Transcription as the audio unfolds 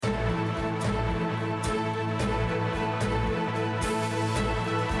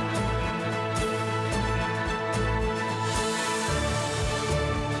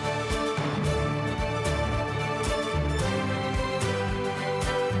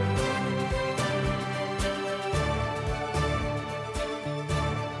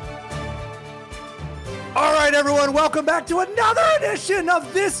right, everyone, welcome back to another edition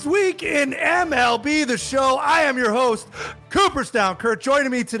of This Week in MLB The Show. I am your host, Cooperstown Kurt. Joining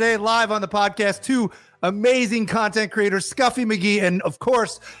me today live on the podcast, two amazing content creators, Scuffy McGee and, of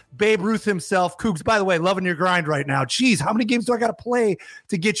course, Babe Ruth himself. Cougs, by the way, loving your grind right now. Jeez, how many games do I got to play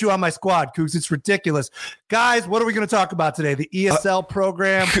to get you on my squad, Cougs? It's ridiculous. Guys, what are we going to talk about today? The ESL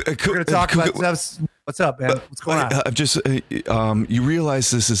program. We're going to talk about... What's up, man? What's going on? You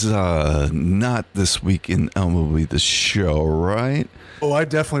realize this is not This Week in MLB The Show, right? Oh, I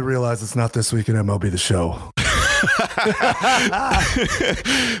definitely realize it's not This Week in MLB The Show.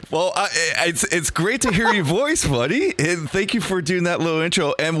 Well, it's great to hear your voice, buddy, and thank you for doing that little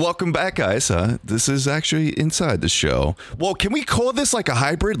intro. And welcome back, guys. This is actually inside the show. Well, can we call this like a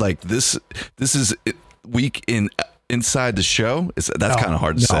hybrid? Like this is week in inside the show? That's kind of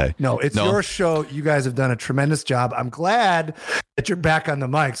hard to say. No, it's your show. You guys have done a tremendous job. I'm glad that you're back on the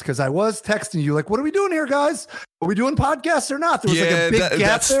mics because I was texting you like, what are we doing here, guys? Are we doing podcasts or not? There was like a big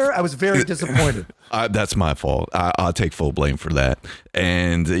gap there. I was very disappointed. That's my fault. I'll take full blame for that.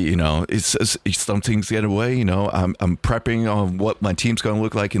 And, you know, it's some things get away. You know, I'm prepping on what my team's going to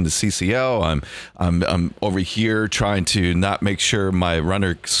look like in the CCL. I'm over here trying to not make sure my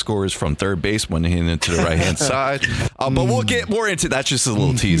runner scores from third base when hitting into the right hand side. But we'll get more into that. Just a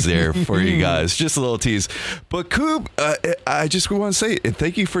little tease there for you guys. Just a little tease. But Coop, I just want to say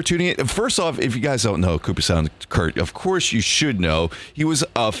thank you for tuning in. First off, if you guys don't know Cooperstown Kurt, of course you should know. He was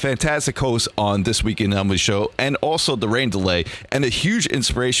a fantastic host on This Week in MLB Show and also The Rain Delay, and a huge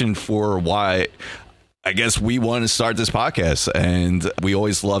inspiration for why I guess we wanted to start this podcast. And we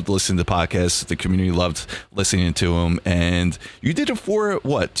always loved listening to podcasts. The community loved listening to them. And you did it for,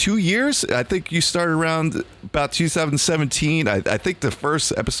 what, 2 years? I think you started around about 2017. I think the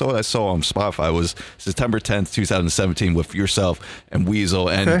first episode I saw on Spotify was September 10th, 2017 with yourself and Weasel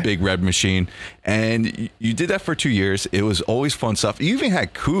and Big Red Machine. And you did that for 2 years. It was always fun stuff. You even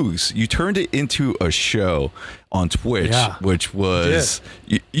had Cougs. You turned it into a show on Twitch, which was,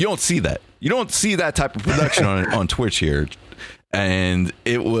 you don't see that. You don't see that type of production on Twitch here. And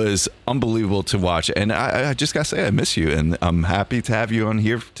it was unbelievable to watch. And I just got to say, I miss you. And I'm happy to have you on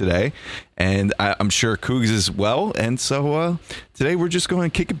here today. And I'm sure Cougs as well. And so today we're just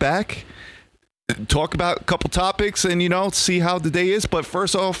going to kick it back, talk about a couple topics, and, you know, see how the day is. But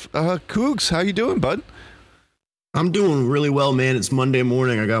first off, Cougs, how you doing, bud? I'm doing really well, man. It's Monday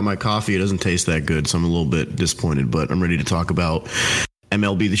morning. I got my coffee. It doesn't taste that good, so I'm a little bit disappointed. But I'm ready to talk about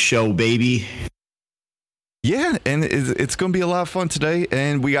MLB The Show, baby. Yeah, and it's going to be a lot of fun today,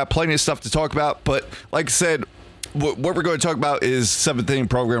 and we got plenty of stuff to talk about. But like I said, what we're going to talk about is 7th inning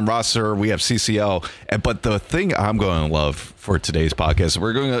program roster. We have CCL, but the thing I'm going to love for today's podcast,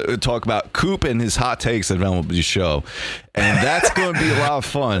 we're going to talk about Coop and his hot takes at MLB Show, and that's going to be a lot of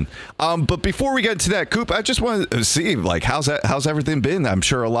fun. But before we get into that, Coop, I just want to see, like, how's everything been? I'm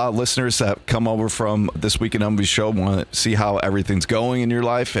sure a lot of listeners that come over from This Week in MLB Show want to see how everything's going in your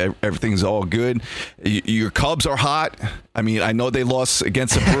life. Everything's all good. Your Cubs are hot. I mean, I know they lost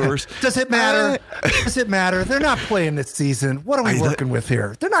against the Brewers. Does it matter? Does it matter? They're not playing this season. What are we working with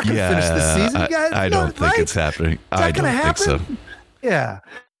here? They're not going to finish this season, guys. I don't think it's happening. I don't think so. Yeah.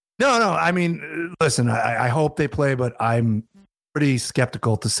 No. I mean, listen, I hope they play, but I'm pretty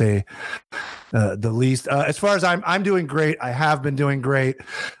skeptical to say the least. As far as I'm doing great. I have been doing great.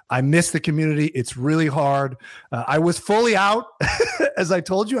 I miss the community. It's really hard. I was fully out, as I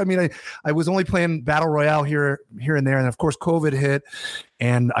told you. I mean, I was only playing Battle Royale here and there. And of course, COVID hit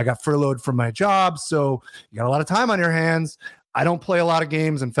and I got furloughed from my job. So you got a lot of time on your hands. I don't play a lot of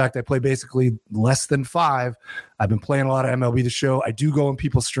games. In fact, I play basically less than 5. I've been playing a lot of MLB The Show. I do go in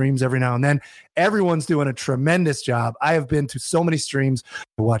people's streams every now and then. Everyone's doing a tremendous job. I have been to so many streams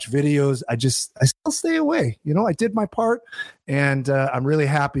to watch videos. I still stay away. You know, I did my part, and I'm really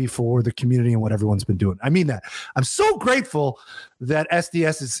happy for the community and what everyone's been doing. I mean that. I'm so grateful that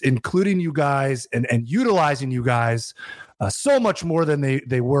SDS is including you guys and utilizing you guys so much more than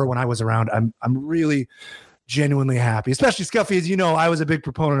they were when I was around. I'm really genuinely happy, especially Scuffy. As you know, I was a big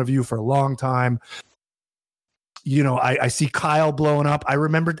proponent of you for a long time. You know, I see Kyle blowing up. I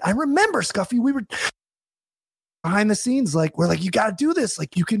remember Scuffy. We were behind the scenes, like, we're like, you got to do this.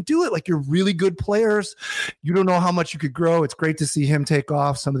 Like, you can do it. Like, you're really good players. You don't know how much you could grow. It's great to see him take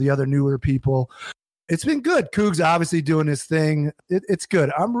off. Some of the other newer people. It's been good. Cougs obviously doing his thing. It's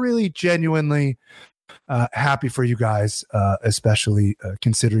good. I'm really genuinely happy for you guys, especially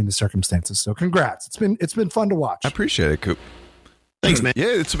considering the circumstances. So congrats. It's been fun to watch. I appreciate it, Coop. Thanks, man.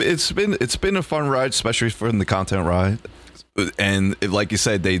 Yeah, it's been a fun ride, especially from the content ride. And like you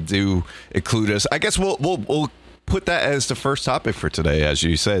said, they do include us. I guess we'll put that as the first topic for today, as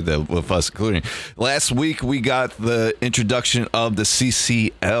you said, with us including. Last week, we got the introduction of the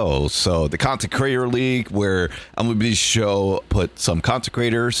CCL, so the Content Creator League, where MLB Show put some content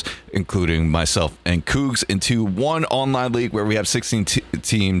creators, including myself and Cougs, into one online league where we have 16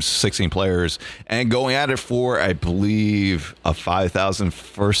 teams, 16 players, and going at it for, I believe, a 5,000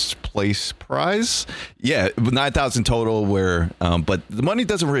 first place prize. Yeah, 9,000 total. But the money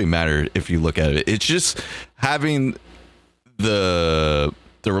doesn't really matter if you look at it. It's just having the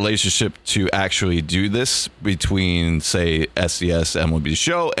relationship to actually do this between, say, SDS, MLB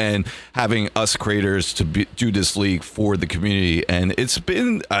Show, and having us creators to do this league for the community. And it's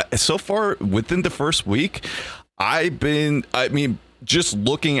been so far within the first week, just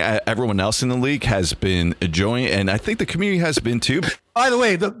looking at everyone else in the league has been enjoying it, and I think the community has been too. By the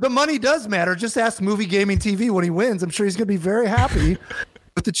way, the money does matter. Just ask Movie Gaming TV when he wins. I'm sure he's going to be very happy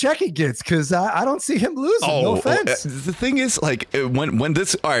with the check he gets, because I don't see him losing. No offense. The thing is, like, when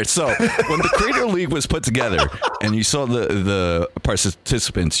this, all right, so when the Creator League was put together and you saw the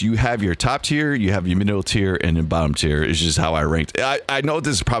participants, you have your top tier, you have your middle tier, and then bottom tier is just how I ranked. I know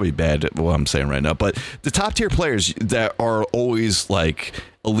this is probably bad what I'm saying right now, but the top tier players that are always like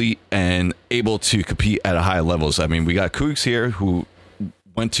elite and able to compete at a high levels. I mean, we got Cougs here, who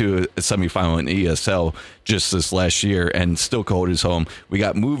went to a semifinal in ESL just this last year and still could hold his home. We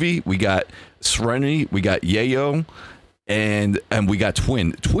got Movie, we got Serenity, we got Yayo, and we got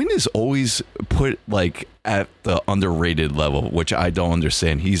Twin. Twin is always put like at the underrated level, which I don't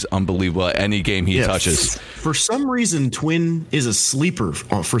understand. He's unbelievable at any game he touches. For some reason, Twin is a sleeper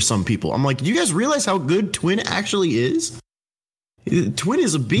for some people. I'm like, do you guys realize how good Twin actually is? Twin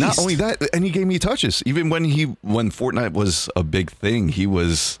is a beast. Not only that, any game he touches, even when Fortnite was a big thing, he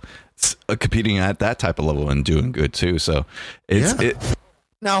was competing at that type of level and doing good too. So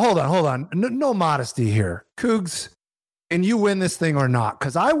Now hold on. No modesty here, Cougs. Can you win this thing or not?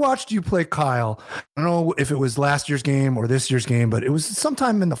 Because I watched you play Kyle. I don't know if it was last year's game or this year's game, but it was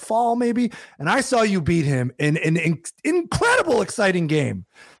sometime in the fall maybe, and I saw you beat him in an incredible, exciting game.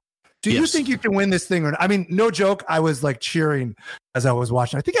 Do you think you can win this thing or not? I mean, no joke. I was like cheering as I was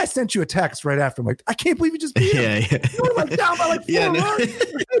watching. I think I sent you a text right after. I'm like, I can't believe you just beat him. Yeah. You were like down by like 4 runs.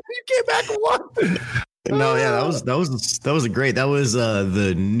 You came back and won. No, yeah, that was a great. That was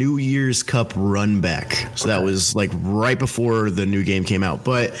the New Year's Cup run back. So that was like right before the new game came out.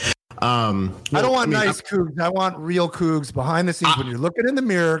 But I don't want nice Cougs. I want real Cougs behind the scenes. When you're looking in the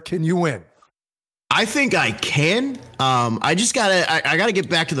mirror, can you win? I think I can. I just gotta get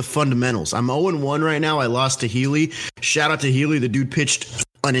back to the fundamentals. I'm 0-1 right now. I lost to Healy. Shout out to Healy. The dude pitched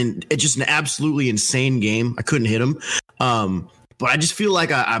just an absolutely insane game. I couldn't hit him. But I just feel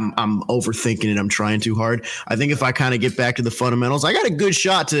like I'm overthinking it. I'm trying too hard. I think if I kind of get back to the fundamentals, I got a good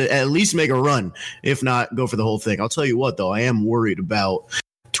shot to at least make a run. If not, go for the whole thing. I'll tell you what, though, I am worried about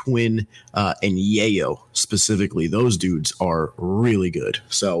Twin and Yayo specifically. Those dudes are really good.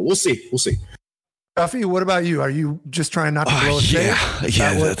 So we'll see. Duffy, what about you? Are you just trying not to blow a shade?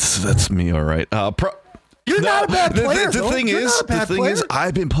 Yeah, that's me. All right. You're not a bad player. The thing is,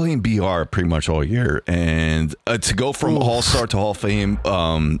 I've been playing BR pretty much all year, and to go from All-Star to Hall of Fame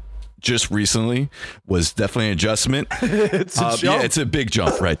just recently was definitely an adjustment. It's a jump. Yeah, it's a big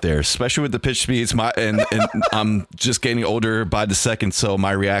jump right there, especially with the pitch speeds. And I'm just getting older by the second, so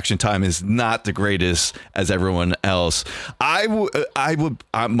my reaction time is not the greatest as everyone else.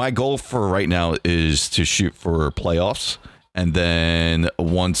 My goal for right now is to shoot for playoffs. And then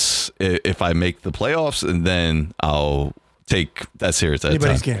if I make the playoffs, and then I'll take that series at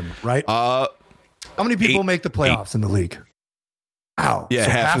anybody's a time. Game, right? How many people make the playoffs in the league? Wow. Yeah,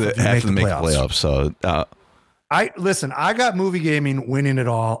 so half of them make the playoffs. So I got Movie Gaming winning it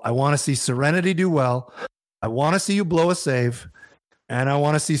all. I want to see Serenity do well. I want to see you blow a save, and I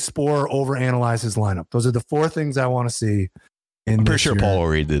want to see Spore overanalyze his lineup. Those are the 4 things I want to see. I'm pretty sure Paul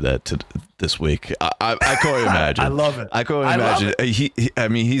already did that this week. I couldn't imagine. I love it. I couldn't imagine.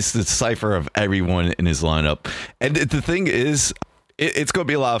 He's the cipher of everyone in his lineup. And the thing is, it's going to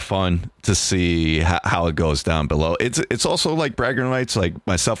be a lot of fun to see how it goes down below. It's also like bragging rights. Like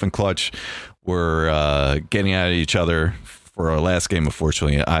myself and Clutch were getting at each other for our last game.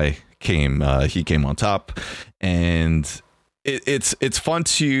 Unfortunately, he came on top, and it's fun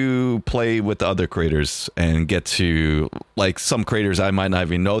to play with the other creators and get to, like, some creators I might not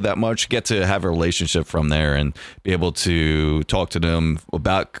even know that much, get to have a relationship from there and be able to talk to them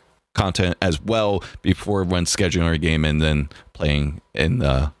about content as well before when scheduling our game and then playing in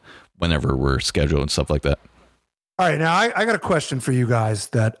whenever we're scheduled and stuff like that. All right, now I got a question for you guys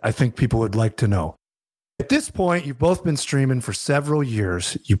that I think people would like to know. At this point, you've both been streaming for several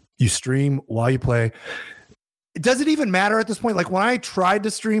years. You stream while you play. does it even matter at this point? Like when I tried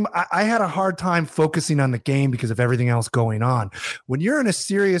to stream, I had a hard time focusing on the game because of everything else going on. When you're in a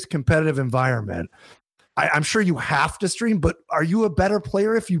serious competitive environment, I'm sure you have to stream, but are you a better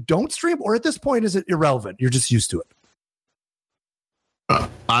player if you don't stream? Or at this point, is it irrelevant? You're just used to it.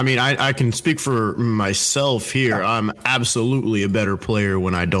 I mean, I can speak for myself here. Yeah. I'm absolutely a better player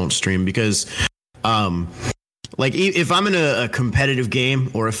when I don't stream because like if I'm in a competitive game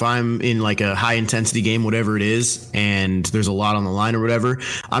or if I'm in like a high intensity game, whatever it is, and there's a lot on the line or whatever,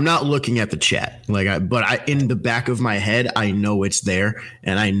 I'm not looking at the chat. But in the back of my head, I know it's there.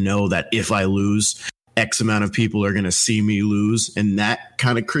 And I know that if I lose, X amount of people are going to see me lose. And that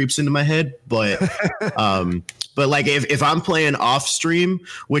kind of creeps into my head. But, but like if I'm playing off stream,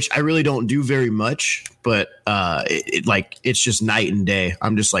 which I really don't do very much, but it's just night and day.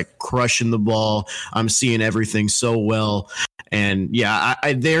 I'm just like crushing the ball. I'm seeing everything so well. And yeah,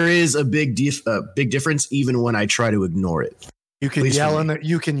 there is a big difference even when I try to ignore it. You can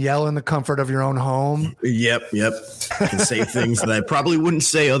yell in the comfort of your own home. Yep. I can say things that I probably wouldn't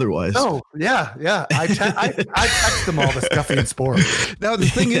say otherwise. Oh, yeah. I text them all the Scuffy and Sport. Now, the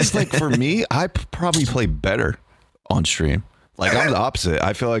thing is, like, for me, I probably play better on stream. Like, I'm the opposite.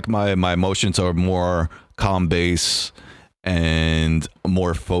 I feel like my emotions are more calm base and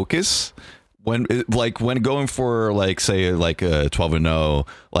more focus. When going for like say like a 12-0,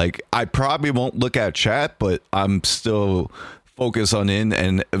 like I probably won't look at chat, but I'm still focused on in,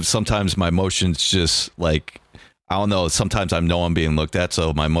 and sometimes my emotions just like I don't know. Sometimes I know I'm being looked at,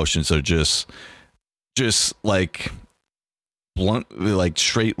 so my emotions are just like blunt, like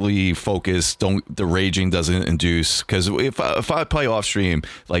straightly focused. The raging doesn't induce, because if I play off stream,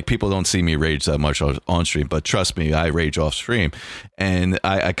 like people don't see me rage that much on stream, but trust me, I rage off stream, and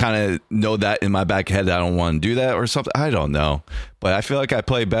I kind of know that in my back head I don't want to do that or something. I don't know, but I feel like I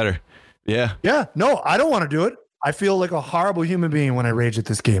play better. Yeah. No, I don't want to do it. I feel like a horrible human being when I rage at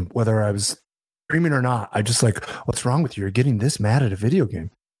this game, whether I was streaming or not. I just like, what's wrong with you? You're getting this mad at a video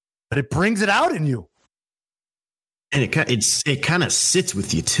game, but it brings it out in you. And it kind of sits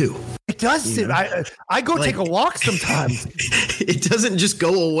with you too. It does sit. I go like, take a walk sometimes. It doesn't just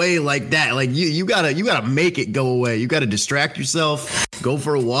go away like that. Like you gotta make it go away. You gotta distract yourself. Go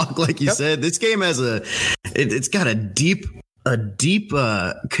for a walk, like you said. This game has it's got a deep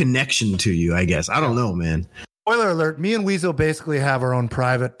connection to you. I guess I don't know, man. Spoiler alert: me and Weasel basically have our own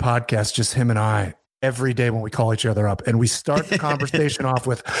private podcast, just him and I, every day when we call each other up, and we start the conversation off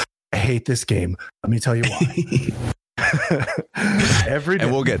with, "I hate this game. Let me tell you why." Every day.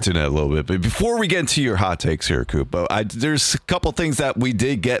 And we'll get to that a little bit, but before we get into your hot takes here, Coop, there's a couple things that we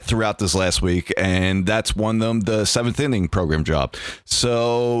did get throughout this last week, and that's one of them, the 7th inning program job.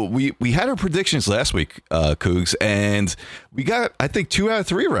 So we had our predictions last week, Cougs, and we got, I think, 2 out of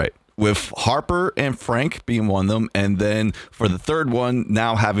 3 right, with Harper and Frank being one of them, and then for the third one,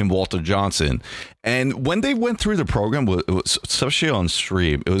 now having Walter Johnson. And when they went through the program, especially on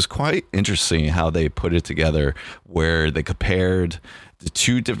stream, it was quite interesting how they put it together, where they compared the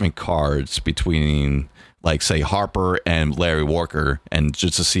 2 different cards between, like, say, Harper and Larry Walker, and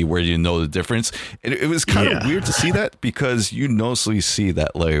just to see where you know the difference. It was kind of weird to see that, because you noticeably see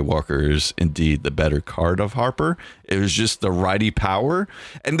that Larry Walker is indeed the better card of Harper. It was just the righty power,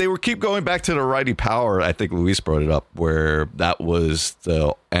 and they keep going back to the righty power. I think Luis brought it up, where that was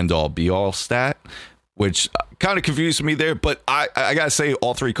the end-all be-all stat, which kind of confused me there. But I gotta say,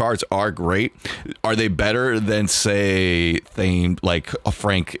 all 3 cards are great. Are they better than, say, Thames, like a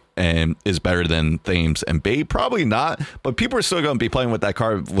Frank, and is better than Thames and Babe? Probably not, but people are still going to be playing with that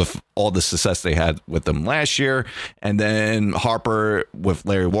card with all the success they had with them last year. And then Harper with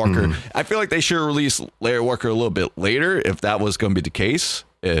Larry Walker. I feel like they should release Larry Walker a little bit later, if that was going to be the case,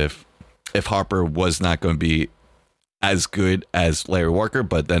 if Harper was not going to be as good as Larry Walker.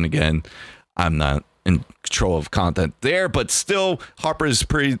 But then again, I'm not in control of content there, but still Harper is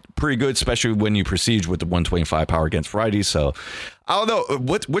pretty good, especially when you proceed with the 125 power against righties. So I don't know,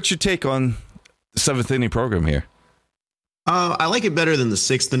 what's your take on the 7th inning program here? I like it better than the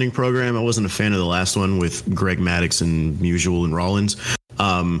 6th inning program. I wasn't a fan of the last one with Greg Maddux and Musial and Rollins,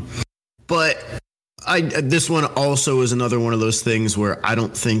 but this one also is another one of those things where I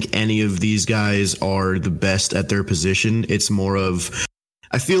don't think any of these guys are the best at their position. It's more of,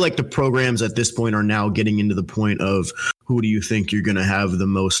 I feel like the programs at this point are now getting into the point of, who do you think you're going to have the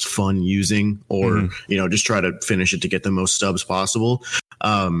most fun using, or, just try to finish it to get the most stubs possible.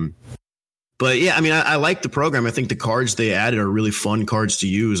 But But yeah, I mean, I like the program. I think the cards they added are really fun cards to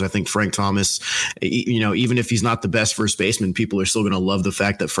use. I think Frank Thomas, even if he's not the best first baseman, people are still going to love the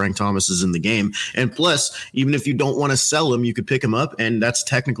fact that Frank Thomas is in the game. And plus, even if you don't want to sell him, you could pick him up, and that's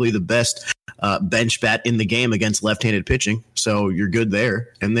technically the best bench bat in the game against left-handed pitching. So you're good there.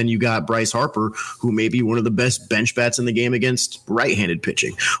 And then you got Bryce Harper, who may be one of the best bench bats in the game against right-handed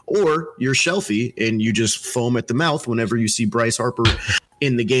pitching. Or you're Shelfie and you just foam at the mouth whenever you see Bryce Harper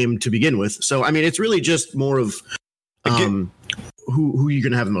in the game to begin with. So, I mean, it's really just more of who you're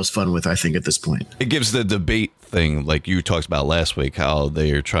going to have the most fun with, I think, at this point. It gives the debate thing, like you talked about last week, how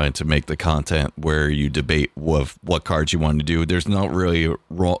they're trying to make the content where you debate what cards you want to do. There's not really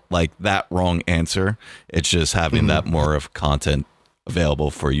wrong answer. It's just having that more of content available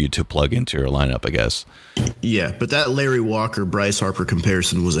for you to plug into your lineup, I guess. Yeah, but that Larry Walker, Bryce Harper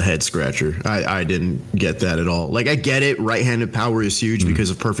comparison was a head scratcher. I didn't get that at all. Like, I get it. Right-handed power is huge because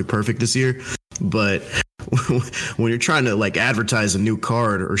of Perfect this year. But when you're trying to like advertise a new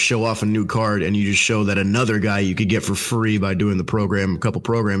card or show off a new card, and you just show that another guy you could get for free by doing the program a couple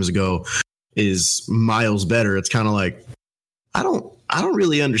programs ago is miles better, it's kind of like, I don't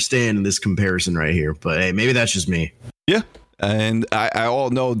really understand this comparison right here. But hey, maybe that's just me. Yeah. And I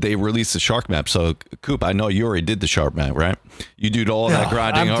all know they released the shark map. So, Coop, I know you already did the shark map, right? You did all that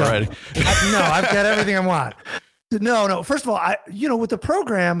grinding already. I've got everything I want. No. First of all, with the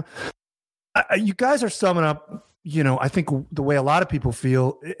program, you guys are summing up, I think the way a lot of people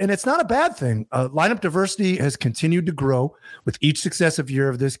feel, and it's not a bad thing. Lineup diversity has continued to grow with each successive year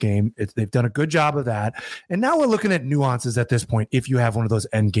of this game. They've done a good job of that. And now we're looking at nuances at this point. If you have one of those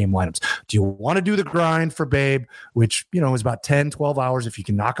end game lineups, do you want to do the grind for Babe, which, is about 10, 12 hours if you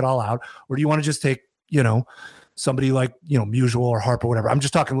can knock it all out? Or do you want to just take, somebody like, Musial or Harper, whatever? I'm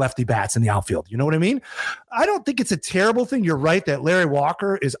just talking lefty bats in the outfield. You know what I mean? I don't think it's a terrible thing. You're right that Larry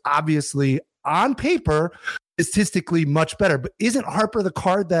Walker is obviously on paper statistically much better, but isn't Harper the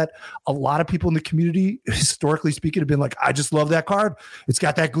card that a lot of people in the community, historically speaking, have been like, I just love that card. It's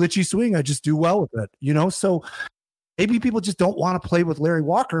got that glitchy swing. I just do well with it, So maybe people just don't want to play with Larry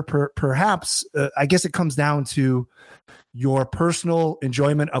Walker. Perhaps, I guess it comes down to your personal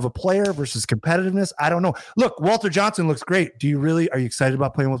enjoyment of a player versus competitiveness. I don't know. Look, Walter Johnson looks great. Are you excited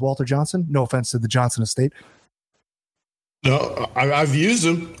about playing with Walter Johnson? No offense to the Johnson estate. No, I've used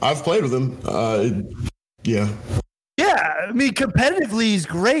him. I've played with him. Yeah. I mean, competitively, he's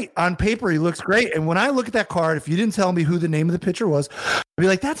great. On paper, he looks great. And when I look at that card, if you didn't tell me who the name of the pitcher was, I'd be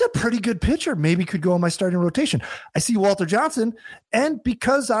like, that's a pretty good pitcher. Maybe could go on my starting rotation. I see Walter Johnson, and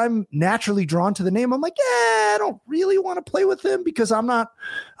because I'm naturally drawn to the name, I'm like, I don't really want to play with him because I'm not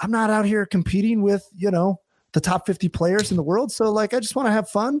out here competing with, the top 50 players in the world. So, I just want to have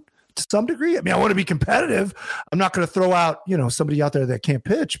fun to some degree. I mean, I want to be competitive. I'm not going to throw out, somebody out there that can't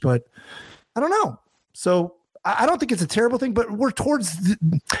pitch, but I don't know. So I don't think it's a terrible thing, but we're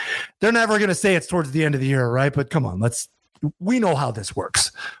they're never going to say it's towards the end of the year, right? But come on, we know how this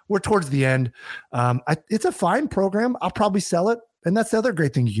works. We're towards the end. It's a fine program. I'll probably sell it. And that's the other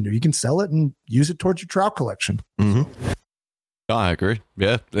great thing you can do. You can sell it and use it towards your trout collection. Mm-hmm. Oh, I agree.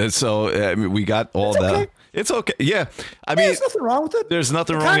 Yeah. And so we got all that. Okay. It's okay. Yeah. I mean, there's nothing wrong with it. There's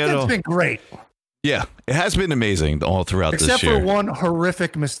nothing wrong at all. It's been great. Yeah. It has been amazing all throughout this year. Except for one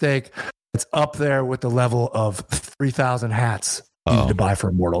horrific mistake. It's up there with the level of 3,000 hats to buy for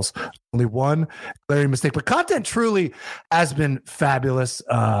Immortals. Only one glaring mistake, but content truly has been fabulous.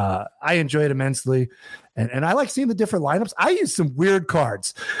 I enjoy it immensely, and I like seeing the different lineups. I use some weird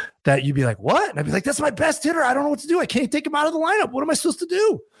cards that you'd be like, what? And I'd be like, that's my best hitter. I don't know what to do. I can't take him out of the lineup. What am I supposed to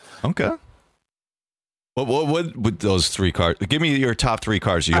do? Okay. What would those three cards? Give me your top three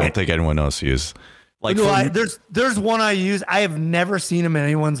cards you don't think anyone else uses. There's one I use. I have never seen him in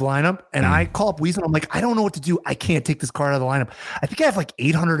anyone's lineup, and I call up Weasel. I'm like, I don't know what to do. I can't take this card out of the lineup. I think I have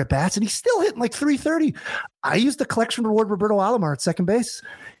 800 at bats, and he's still hitting 330. I used the collection reward Roberto Alomar at second base.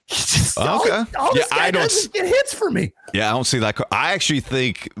 I don't get hits for me. Yeah, I don't see that. I actually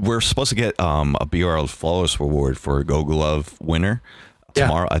think we're supposed to get a BRL Flawless reward for a Gold Glove winner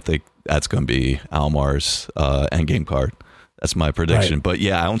tomorrow. I think that's going to be Alomar's endgame card. That's my prediction. Right. But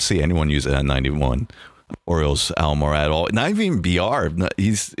yeah, I don't see anyone use it at 91 Orioles Alomar at all. Not even BR.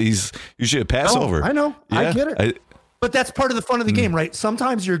 He's usually a passover. I know. Yeah, I get it. But that's part of the fun of the game, right?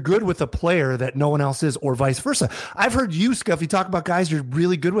 Sometimes you're good with a player that no one else is, or vice versa. I've heard you, Scuffy, talk about guys you're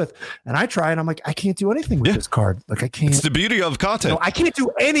really good with, and I try, and I'm like, I can't do anything with this card. I can't. It's the beauty of content. I can't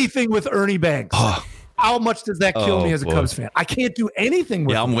do anything with Ernie Banks. How much does that kill me as a Cubs fan? I can't do anything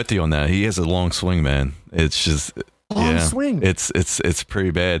with him. I'm with you on that. He has a long swing, man. It's just... Long swing. It's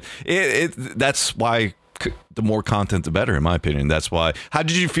pretty bad. That's why the more content, the better, in my opinion. That's why. How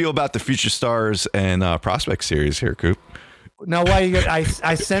did you feel about the Future Stars and Prospect series here, Coop? Now, why you? I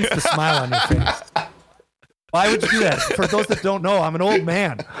sense the smile on your face. Why would you do that? For those that don't know, I'm an old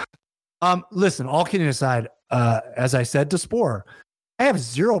man. Listen, all kidding aside, as I said to Spore, I have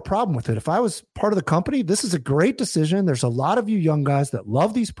zero problem with it. If I was part of the company, this is a great decision. There's a lot of you young guys that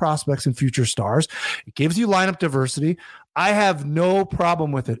love these prospects and future stars. It gives you lineup diversity. I have no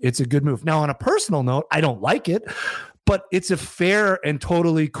problem with it. It's a good move. Now, on a personal note, I don't like it, but it's a fair and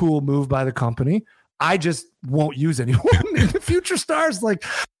totally cool move by the company. I just won't use anyone in the future stars. Like,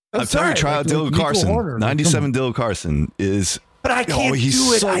 I'm telling you, try out Dylan Carson. Horner. 97 Dylan Carson is. But I can't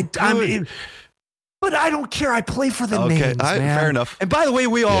do it. So but I don't care. I play for the names, man. Fair enough. And by the way,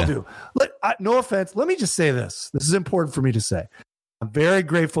 we all do. No offense. Let me just say this. This is important for me to say. I'm very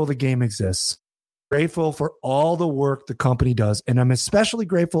grateful the game exists. Grateful for all the work the company does. And I'm especially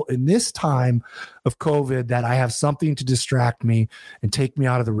grateful in this time of COVID that I have something to distract me and take me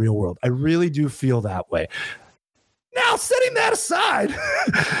out of the real world. I really do feel that way. Now, setting that aside,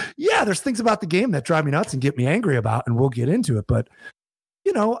 yeah, there's things about the game that drive me nuts and get me angry about, and we'll get into it. But,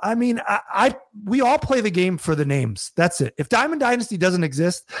 you know, I mean, we all play the game for the names. That's it. If Diamond Dynasty doesn't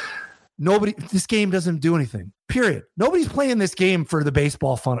exist, this game doesn't do anything, period. Nobody's playing this game for the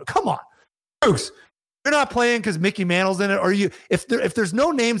baseball fun. Come on, Bruce. You're not playing because Mickey Mantle's in it, or if there's no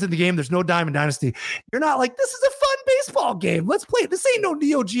names in the game, there's no Diamond Dynasty. You're not like, this is a fun baseball game. Let's play it. This ain't no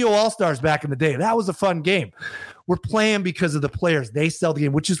Neo Geo All-Stars back in the day. That was a fun game. We're playing because of the players. They sell the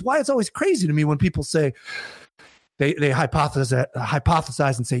game, which is why it's always crazy to me when people say they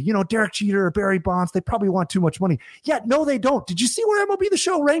hypothesize and say, you know, Derek Jeter or Barry Bonds, they probably want too much money. Yeah, no, they don't. Did you see where MLB The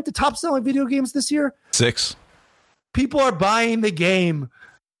Show ranked the top selling video games this year? 6. People are buying the game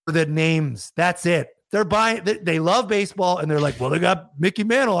for the names. That's it. They're buying. They love baseball, and they're like, well, they got Mickey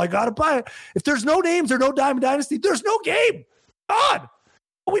Mantle. I got to buy it. If there's no names or no Diamond Dynasty, there's no game. God,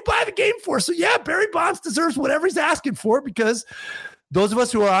 what we buy the game for. So yeah, Barry Bonds deserves whatever he's asking for, because those of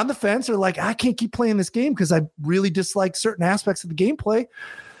us who are on the fence are like, I can't keep playing this game because I really dislike certain aspects of the gameplay.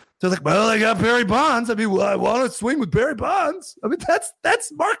 They're like, well, I got Barry Bonds. I mean, well, I want to swing with Barry Bonds. I mean,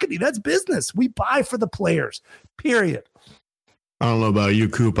 that's marketing. That's business. We buy for the players, period. I don't know about you,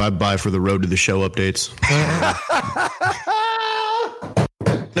 Coop. I buy for the road to the show updates.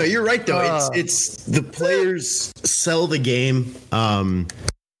 No, you're right, though. It's the players sell the game.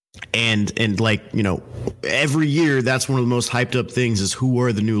 And like, you know, every year, that's one of the most hyped up things is who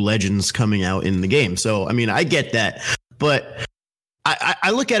are the new legends coming out in the game. So, I mean, I get that. But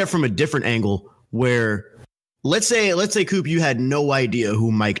I look at it from a different angle where let's say, Coop, you had no idea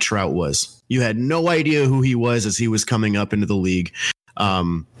who Mike Trout was. You had no idea who he was as he was coming up into the league.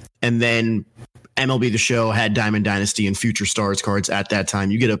 And then MLB The Show had Diamond Dynasty and Future Stars cards at that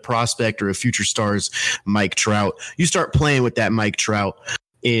time. You get a prospect or a Future Stars Mike Trout. You start playing with that Mike Trout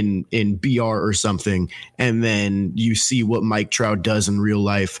in BR or something, and then you see what Mike Trout does in real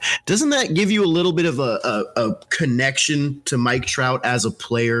life. Doesn't that give you a little bit of a connection to Mike Trout as a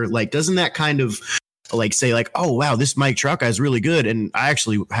player? Like, doesn't that kind of like say like, oh, wow, this Mike Trout guy is really good, and I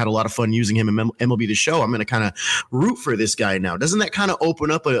actually had a lot of fun using him in MLB The Show. I'm going to kind of root for this guy now. Doesn't that kind of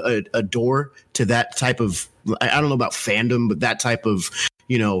open up a door to that type of, I don't know about fandom, but that type of,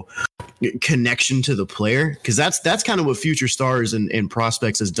 you know, connection to the player? Because that's kind of what Future Stars and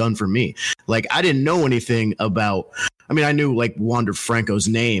Prospects has done for me. Like, I didn't know anything about, I mean, I knew like Wander Franco's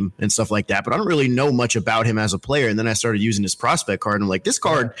name and stuff like that, but I don't really know much about him as a player. And then I started using his prospect card, and I'm like, this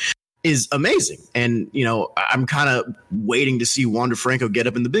card is amazing. And, you know, I'm kind of waiting to see Wander Franco get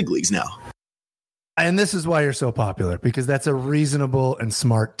up in the big leagues now. And this is why you're so popular, because that's a reasonable and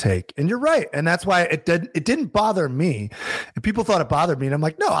smart take. And you're right. And that's why it didn't bother me. And people thought it bothered me. And I'm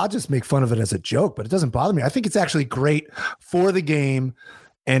like, no, I'll just make fun of it as a joke, but it doesn't bother me. I think it's actually great for the game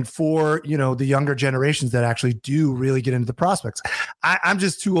and for, you know, the younger generations that actually do really get into the prospects. I'm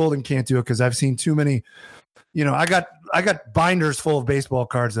just too old and can't do it because I've seen too many. You know, I got binders full of baseball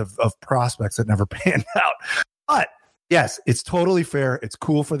cards of prospects that never panned out. But yes, it's totally fair. It's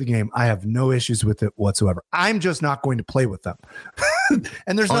cool for the game. I have no issues with it whatsoever. I'm just not going to play with them.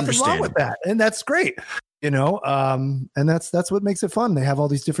 And there's nothing wrong with that. And that's great. You know, and that's what makes it fun. They have all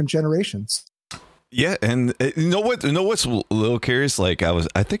these different generations. Yeah, and you know what's a little curious? Like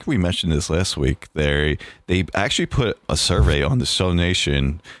I think we mentioned this last week. They actually put a survey on the Show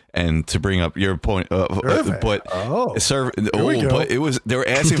Nation, And to bring up your point, but it was they were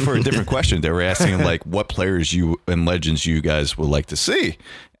asking for a different question. They were asking like what players you and legends you guys would like to see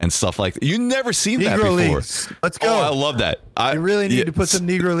and stuff like that. You never seen Negro that before. Leagues. Let's go. Oh, I love that. You really need to put some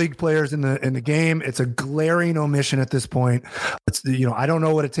Negro League players in the game. It's a glaring omission at this point. I don't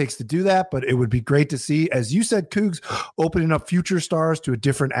know what it takes to do that, but it would be great to see, as you said, Cougs, opening up future stars to a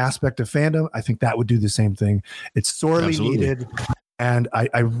different aspect of fandom. I think that would do the same thing. It's sorely needed. And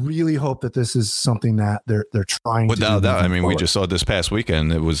I really hope that this is something that they're trying to do. Without doubt. I mean, we just saw this past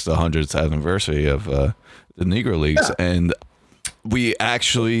weekend. It was the 100th anniversary of the Negro Leagues. Yeah. And we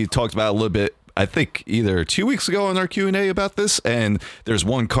actually talked about a little bit, I think, either 2 weeks ago in our Q&A about this. And there's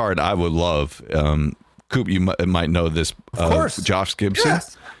one card I would love. Coop, you might know this. Of course. Josh Gibson,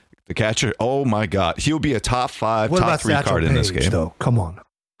 the catcher. Oh, my God. He'll be a top 5, top 3 card in this game. Though? Come on.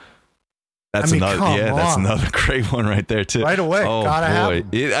 That's another great one right there too. Right away, gotta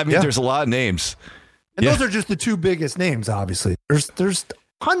have them. There's a lot of names, and those are just the 2 biggest names. Obviously, there's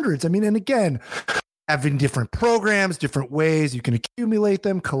hundreds. I mean, and again, having different programs, different ways you can accumulate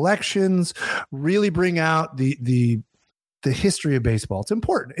them, collections, really bring out the history of baseball. It's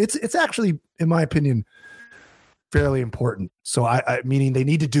important. It's actually, in my opinion, fairly important. So I meaning they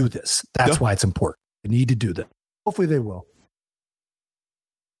need to do this. That's why it's important. They need to do that. Hopefully, they will.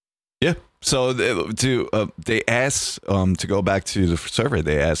 Yeah. So they asked to go back to the survey.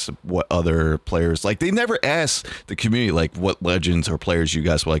 They asked what other players, like they never asked the community like what legends or players you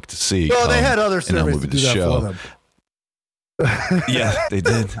guys would like to see. Well, they had other surveys to do that for them. Yeah, they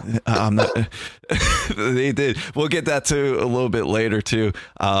did. They did. We'll get that to a little bit later too.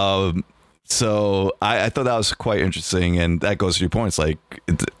 So I thought that was quite interesting, and that goes to your points. Like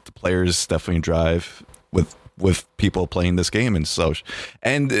the players definitely drive with people playing this game and such.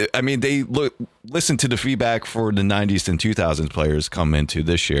 And I mean, they listen to the feedback for the 90s and 2000s players come into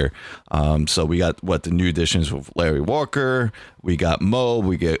this year. So we got the new additions with Larry Walker, we got Mo,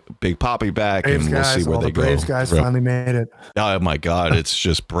 we get Big Papi back, Braves and we'll see where they go. Braves guys finally made it. Oh my God, it's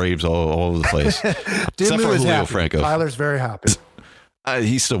just Braves all over the place. Except for Julio Franco. Tyler's very happy.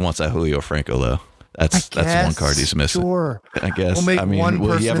 He still wants that Julio Franco though. That's one card he's missing. Sure. I guess. We'll make one will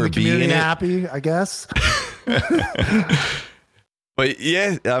person he ever in the community be happy, I guess. But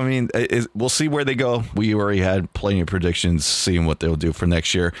yeah, I mean, we'll see where they go. We already had plenty of predictions, seeing what they'll do for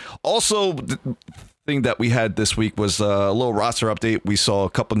next year. Also, the thing that we had this week was a little roster update. We saw a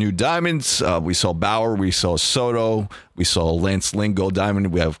couple new diamonds. We saw Bauer. We saw Soto. We saw Lance Lynn go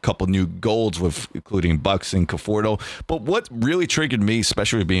diamond. We have a couple new golds, including Bucks and Conforto. But what really triggered me,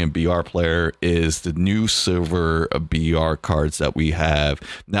 especially being a BR player, is the new silver BR cards that we have.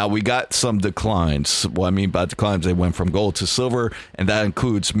 Now, we got some declines. What I mean by declines, they went from gold to silver, and that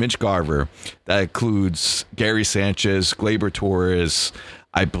includes Mitch Garver. That includes Gary Sanchez, Gleyber Torres.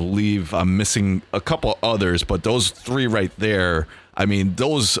 I believe I'm missing a couple others, but those 3 right there, I mean,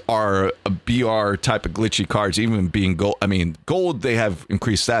 those are a BR type of glitchy cards, even being gold. I mean, gold, they have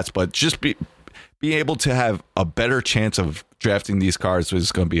increased stats, but just being able to have a better chance of drafting these cards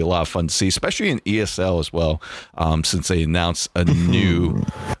is going to be a lot of fun to see, especially in ESL as well, since they announced a new...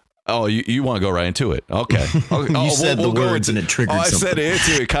 Oh, you want to go right into it? Okay. You said the words and it triggered something. I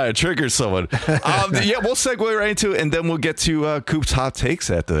said it kind of triggered someone. Yeah, we'll segue right into it, and then we'll get to Coop's hot takes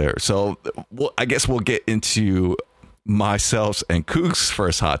after there. So I guess we'll get into myself and Coop's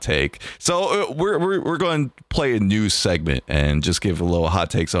first hot take. So we're going to play a news segment and just give a little hot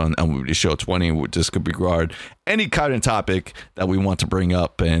takes on MLB Show 20. Just could be regard any kind of topic that we want to bring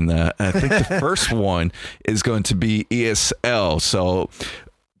up. And I think the first one is going to be ESL. So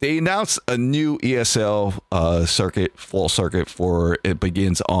they announced a new ESL fall circuit for it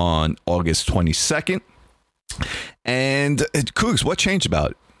begins on August 22nd. And Cougs, what changed about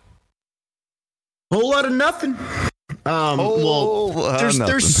it? Whole lot of nothing.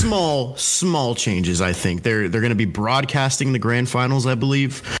 There's small changes. I think they're going to be broadcasting the grand finals, I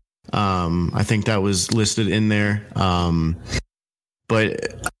believe. I think that was listed in there. But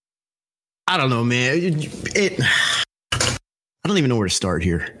I don't know, man. I don't even know where to start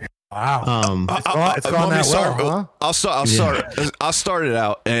here. Wow. It's gone that well, huh? I'll start it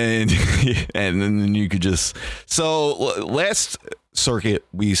out and then you could just. So last circuit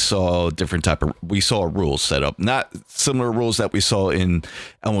we saw rules set up, not similar rules that we saw in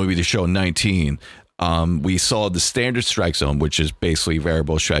MLB The Show 19. We saw the standard strike zone, which is basically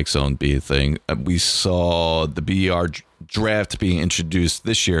variable strike zone be a thing. We saw the BR draft being introduced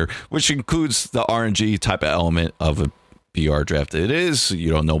this year, which includes the RNG type of element of PR draft it is. You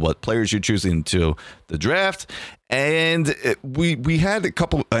don't know what players you're choosing to the draft. And we had a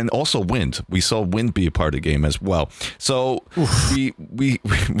couple, and also wind. We saw wind be a part of the game as well. So we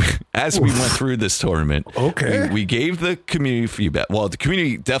as we went through this tournament, we gave the community feedback. Well, the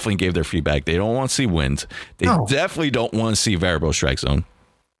community definitely gave their feedback. They don't want to see wind. They definitely don't want to see variable strike zone.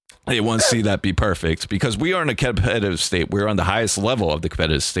 They want to see that be perfect because we are in a competitive state. We're on the highest level of the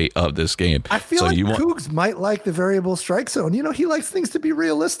competitive state of this game. I feel like Cougs might like the variable strike zone. You know, he likes things to be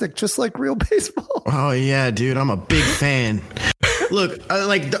realistic, just like real baseball. Oh yeah, dude, I'm a big fan. Look,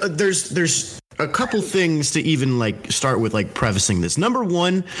 there's a couple things to even like start with, like prefacing this. Number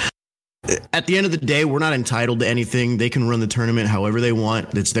one, at the end of the day, we're not entitled to anything. They can run the tournament however they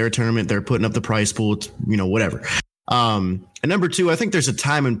want. It's their tournament. They're putting up the prize pool. It's, you know, whatever. And number two, I think there's a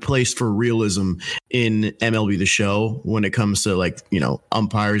time and place for realism in MLB The Show when it comes to, like, you know,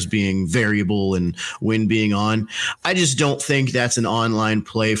 umpires being variable and wind being on. I just don't think that's an online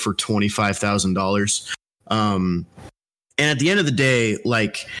play for $25,000. And at the end of the day,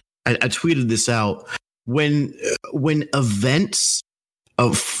 like I tweeted this out, when events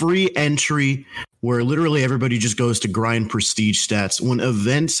of free entry where literally everybody just goes to grind prestige stats, when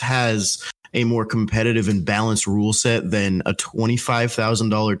events has a more competitive and balanced rule set than a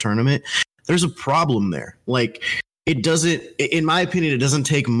 $25,000 tournament, there's a problem there. Like, it doesn't, in my opinion, it doesn't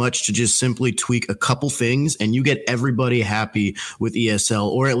take much to just simply tweak a couple things and you get everybody happy with ESL,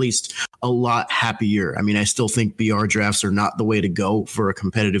 or at least a lot happier. I mean, I still think BR drafts are not the way to go for a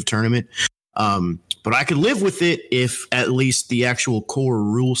competitive tournament. But I could live with it if at least the actual core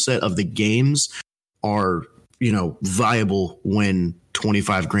rule set of the games are, you know, viable when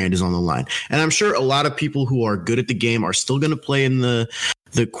 25 grand is on the line. And I'm sure a lot of people who are good at the game are still going to play in the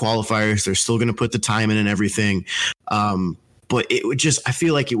qualifiers. They're still going to put the time in and everything. But it would just, I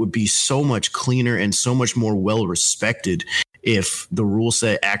feel like it would be so much cleaner and so much more well respected if the rule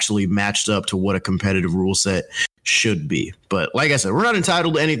set actually matched up to what a competitive rule set should be. But like I said, we're not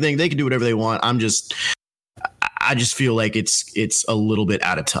entitled to anything. They can do whatever they want. I just feel like it's a little bit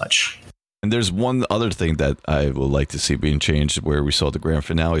out of touch. And there's one other thing that I would like to see being changed, where we saw the grand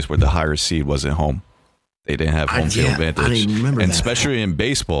finales where the higher seed wasn't home. They didn't have home field advantage. I didn't remember and that. Especially in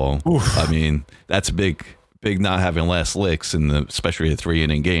baseball, I mean, that's big not having last licks in especially a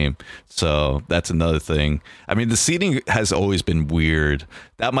 3-inning game. So that's another thing. I mean, the seeding has always been weird.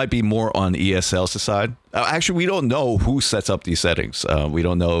 That might be more on ESL's side. Actually, we don't know who sets up these settings. We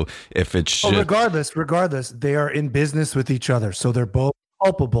don't know if it's regardless, they are in business with each other, so they're both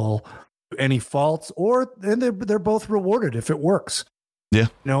culpable. Any faults, and they're both rewarded if it works. Yeah. You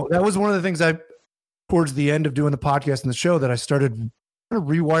know, that was one of the things towards the end of doing the podcast and the show, that I started kind of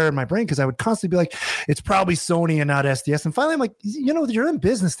rewiring my brain, because I would constantly be like, it's probably Sony and not SDS. And finally I'm like, you know, you're in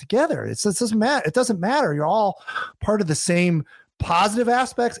business together. It doesn't matter. It doesn't matter. You're all part of the same positive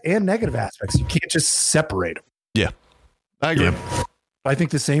aspects and negative aspects. You can't just separate them. Yeah. I agree. Yeah. I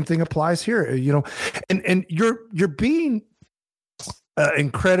think the same thing applies here, you know, and you're being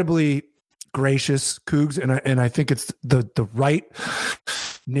incredibly gracious, Cougs, and I think it's the right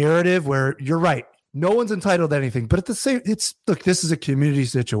narrative, where you're right. No one's entitled to anything, but at the same, look, this is a community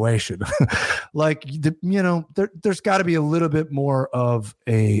situation. Like, you know, there's got to be a little bit more of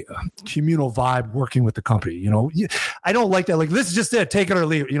a communal vibe working with the company. You know, I don't like that. Like, this is just it, take it or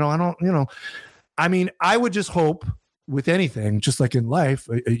leave it. You know, I don't. You know, I mean, I would just hope with anything, just like in life,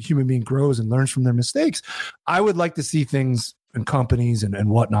 a human being grows and learns from their mistakes. I would like to see things in companies and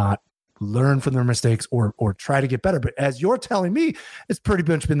whatnot learn from their mistakes or try to get better. But as you're telling me, it's pretty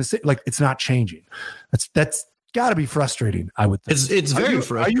much been the same. Like, it's not changing. That's got to be frustrating, I would think. It's very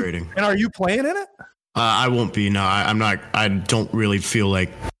frustrating. Are you playing in it? I won't be. No, I'm not. I don't really feel like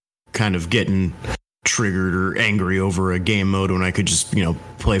kind of getting triggered or angry over a game mode when I could just, you know,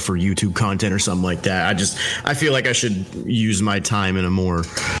 play for YouTube content or something like that. I feel like I should use my time in a more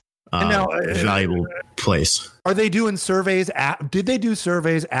valuable place. Are they doing surveys? Did they do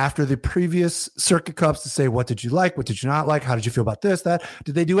surveys after the previous Circuit Cups to say, what did you like? What did you not like? How did you feel about this, that?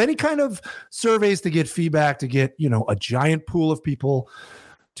 Did they do any kind of surveys to get feedback, to get, you know, a giant pool of people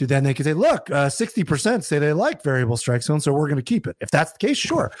to then they could say, look, 60% say they like variable strike zone, so we're going to keep it. If that's the case,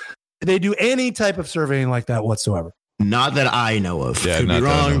 sure. Did they do any type of surveying like that whatsoever? Not that I know of. Yeah, could be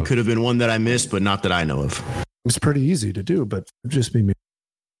wrong. Could have been one that I missed, but not that I know of. It's pretty easy to do, but it'd just be me.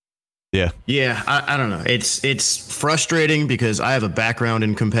 Yeah. I don't know. It's frustrating because I have a background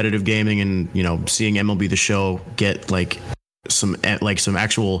in competitive gaming, and, you know, seeing MLB The Show get some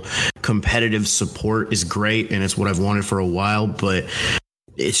actual competitive support is great, and it's what I've wanted for a while. But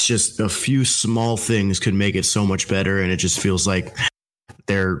it's just a few small things could make it so much better, and it just feels like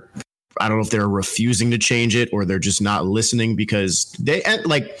they're I don't know if they're refusing to change it or they're just not listening, because they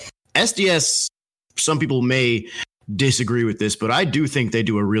like SDS. Some people may disagree with this, but I do think they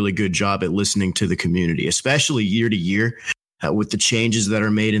do a really good job at listening to the community, especially year to year. With the changes that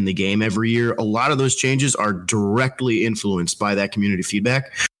are made in the game every year, a lot of those changes are directly influenced by that community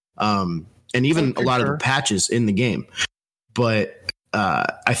feedback, and even a lot of the patches in the game. But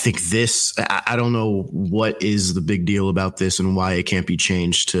I think I don't know what is the big deal about this and why it can't be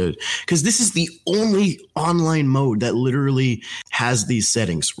changed because this is the only online mode that literally has these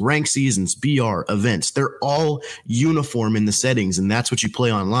settings: rank seasons, BR, events. They're all uniform in the settings, and that's what you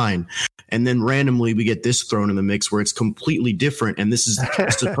play online. And then randomly we get this thrown in the mix where it's completely different. And this is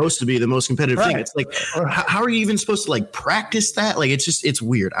supposed to be the most competitive thing. It's like, how are you even supposed to like practice that? Like, it's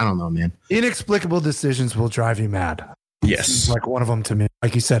weird. I don't know, man. Inexplicable decisions will drive you mad. Yes. It's like one of them to me.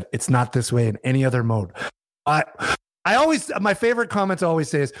 Like you said, it's not this way in any other mode. I always, my favorite comment to always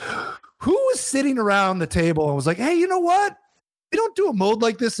say is, who was sitting around the table and was like, hey, you know what? We don't do a mode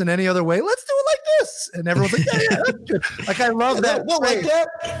like this in any other way. Let's do it like this. And everyone's like, yeah, that's good. Like, I love that. Well, like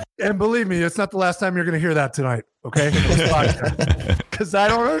that. And believe me, it's not the last time you're going to hear that tonight. Okay. Because I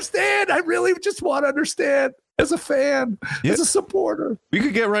don't understand. I really just want to understand as a fan, as a supporter. We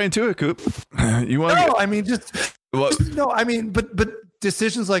could get right into it, Coop. You want No, I mean, but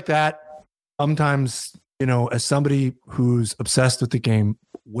decisions like that, sometimes, you know, as somebody who's obsessed with the game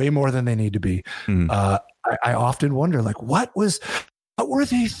way more than they need to be, I often wonder, like, what were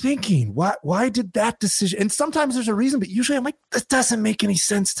they thinking? Why did that decision? And sometimes there's a reason, but usually I'm like, this doesn't make any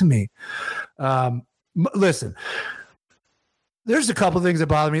sense to me. Listen, there's a couple things that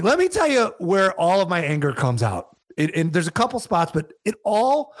bother me. Let me tell you where all of my anger comes out. And there's a couple spots, but it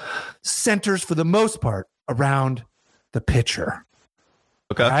all centers for the most part around the pitcher.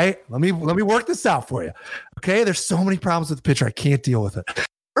 Okay. All right. Let me work this out for you. Okay. There's so many problems with the pitcher. I can't deal with it.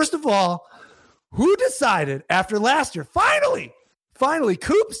 First of all, who decided after last year, finally,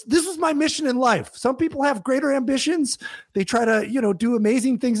 Coops, this was my mission in life. Some people have greater ambitions. They try to, you know, do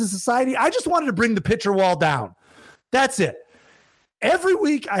amazing things in society. I just wanted to bring the pitcher wall down. That's it. Every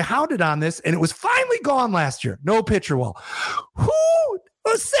week I hounded on this, and it was finally gone last year. No pitcher wall. Who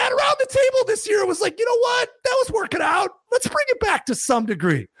sat around the table this year and was like, you know what? That was working out. Let's bring it back to some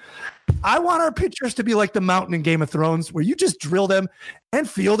degree. I want our pitchers to be like the mountain in Game of Thrones, where you just drill them and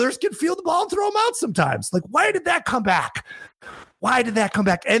fielders can field the ball and throw them out sometimes. Like, why did that come back?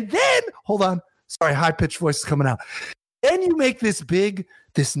 And then, hold on. Sorry, high-pitched voice is coming out. Then you make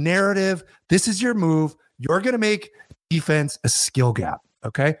this narrative. This is your move. You're going to make defense a skill gap.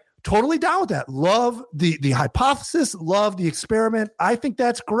 Okay. Totally down with that. Love the hypothesis. Love the experiment. I think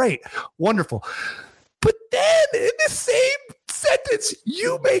that's great. Wonderful. But then in the same sentence,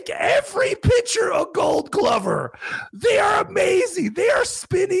 you make every pitcher a Gold Glover. They are amazing. They are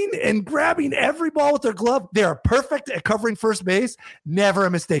spinning and grabbing every ball with their glove. They are perfect at covering first base. Never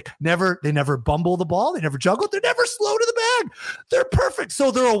a mistake. They never bumble the ball. They never juggle. They're never slow to the bag. They're perfect. So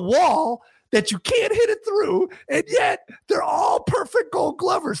they're a wall that you can't hit it through, and yet they're all perfect Gold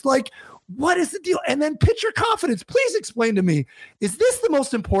Glovers. Like, what is the deal? And then pitcher confidence. Please explain to me, is this the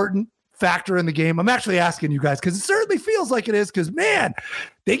most important factor in the game? I'm actually asking you guys because it certainly feels like it is, because, man,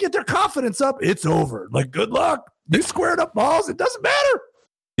 they get their confidence up, it's over. Like, good luck. You squared up balls. It doesn't matter.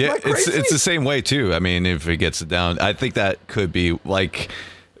 Yeah, it's the same way, too. I mean, if it gets it down, I think that could be, like,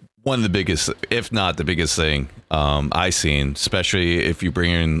 one of the biggest, if not the biggest thing I've seen, especially if you bring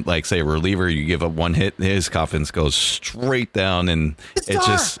in, like, say, a reliever, you give up one hit, his confidence goes straight down, and it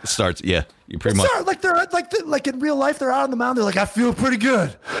just starts. Yeah, you pretty much like they're like in real life, they're out on the mound. They're like, I feel pretty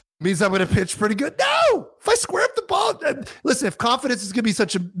good. Means I'm going to pitch pretty good. No, if I square up the ball, listen, if confidence is going to be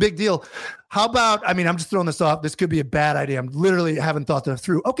such a big deal, how about, I mean, I'm just throwing this off. This could be a bad idea. I'm literally haven't thought that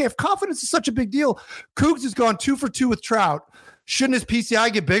through. Okay, if confidence is such a big deal, Cougs has gone 2 for 2 with Trout. Shouldn't his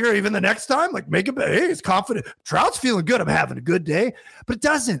PCI get bigger even the next time? Like, make it, hey, he's confident. Trout's feeling good. I'm having a good day. But it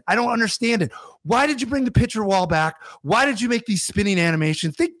doesn't. I don't understand it. Why did you bring the pitcher wall back? Why did you make these spinning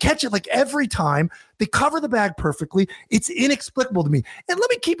animations? They catch it like every time. They cover the bag perfectly. It's inexplicable to me. And let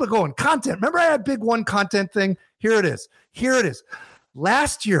me keep it going. Content. Remember I had big one content thing? Here it is.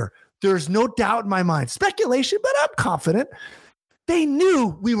 Last year, there's no doubt in my mind. Speculation, but I'm confident. They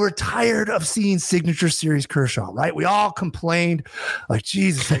knew we were tired of seeing Signature Series Kershaw, right? We all complained, like,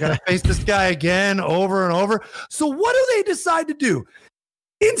 Jesus, I got to face this guy again over and over. So what do they decide to do?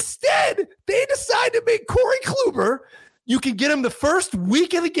 Instead, they decide to make Corey Kluber. You can get him the first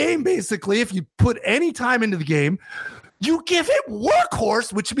week of the game, basically, if you put any time into the game. You give him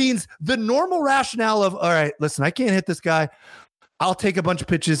workhorse, which means the normal rationale of, all right, listen, I can't hit this guy. I'll take a bunch of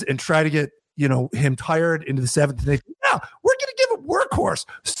pitches and try to get, him tired into the 7th and 8th. Now, we're going to give him workhorse.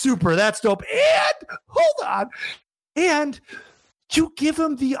 Super. That's dope. And hold on. And you give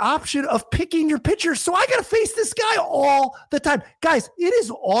him the option of picking your pitcher. So I got to face this guy all the time. Guys, it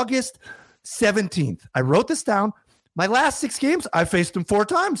is August 17th. I wrote this down. My last 6 games, I faced him 4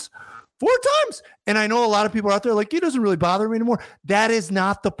 times. 4 times. And I know a lot of people out there like, he doesn't really bother me anymore. That is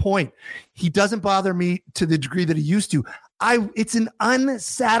not the point. He doesn't bother me to the degree that he used to. It's an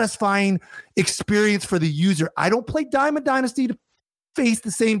unsatisfying experience for the user. I don't play Diamond Dynasty to face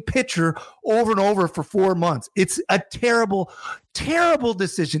the same pitcher over and over for 4 months. It's a terrible, terrible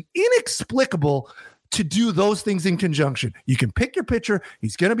decision. Inexplicable to do those things in conjunction. You can pick your pitcher.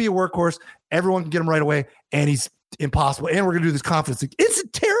 He's going to be a workhorse. Everyone can get him right away. And he's impossible. And we're going to do this confidence thing. It's a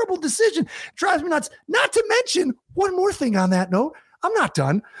terrible decision. It drives me nuts. Not to mention one more thing on that note. I'm not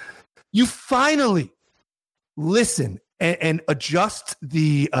done. You finally listen and adjust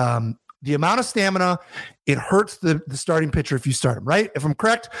the amount of stamina. It hurts the starting pitcher if you start him, right? If I'm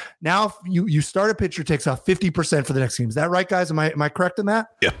correct, now if you start a pitcher, it takes off 50% for the next game. Is that right, guys? Am I correct in that?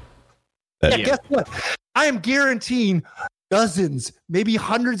 Yeah. Guess what? I am guaranteeing dozens, maybe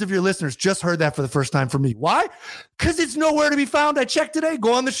hundreds of your listeners just heard that for the first time from me. Why? Because it's nowhere to be found. I checked today.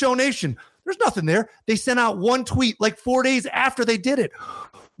 Go on the Show Nation. There's nothing there. They sent out one tweet like 4 days after they did it.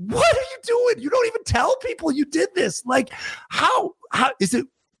 What are you doing? You don't even tell people you did this. Like, how is it?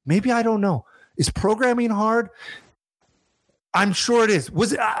 Maybe I don't know. Is programming hard? I'm sure it is.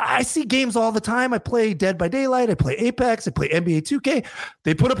 I see games all the time. I play Dead by Daylight. I play Apex. I play NBA 2K.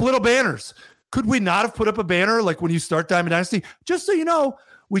 They put up little banners. Could we not have put up a banner like when you start Diamond Dynasty? Just so you know,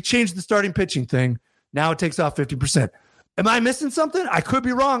 we changed the starting pitching thing. Now it takes off 50%. Am I missing something? I could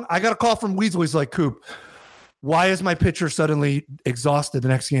be wrong. I got a call from Weasel. He's like, Coop, why is my pitcher suddenly exhausted the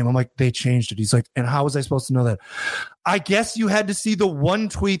next game? I'm like, they changed it. He's like, and how was I supposed to know that? I guess you had to see the one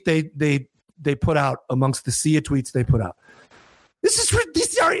tweet they put out amongst the sea of tweets they put out.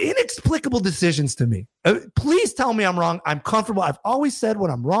 These are inexplicable decisions to me. Please tell me I'm wrong. I'm comfortable. I've always said when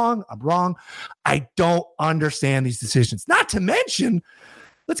I'm wrong, I'm wrong. I don't understand these decisions. Not to mention,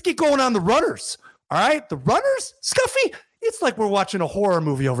 let's get going on the runners. All right? The runners, Scuffy, it's like we're watching a horror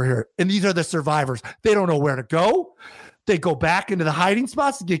movie over here. And these are the survivors. They don't know where to go. They go back into the hiding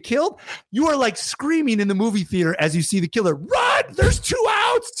spots to get killed. You are like screaming in the movie theater as you see the killer. Run! There's 2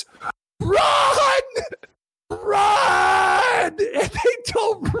 outs! Run! Run! And they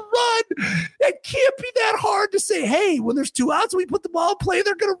don't run. It can't be that hard to say, hey, when there's 2 outs, we put the ball in play,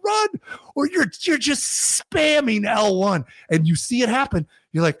 they're going to run. Or you're just spamming L1 and you see it happen.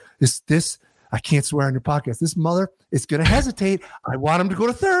 You're like, this, I can't swear on your podcast. This mother is going to hesitate. I want him to go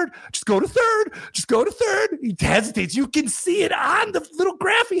to third. Just go to third. Just go to third. He hesitates. You can see it on the little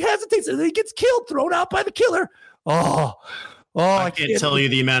graph. He hesitates and then he gets killed, thrown out by the killer. Oh, I can't tell you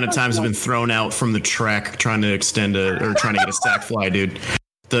the amount of times I've been thrown out from the track trying to extend or trying to get a stack fly, dude.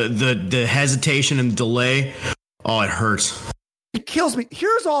 The hesitation and delay, it hurts. It kills me.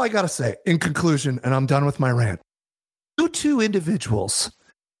 Here's all I got to say in conclusion, and I'm done with my rant. You 2 individuals,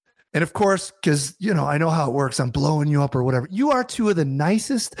 and of course, because, I know how it works, I'm blowing you up or whatever. You are 2 of the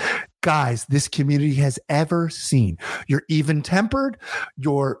nicest guys this community has ever seen. You're even-tempered.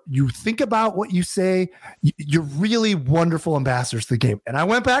 You think about what you say. You're really wonderful ambassadors to the game. And I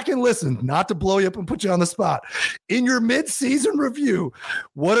went back and listened, not to blow you up and put you on the spot. In your mid-season review,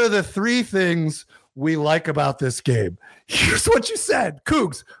 what are the 3 things we like about this game? Here's what you said.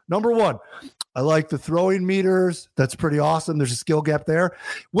 Cougs, number 1, I like the throwing meters. That's pretty awesome. There's a skill gap there.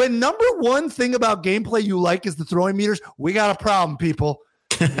 When number 1 thing about gameplay you like is the throwing meters, we got a problem, people.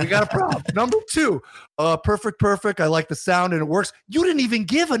 We got a problem. Number 2, perfect. I like the sound and it works. You didn't even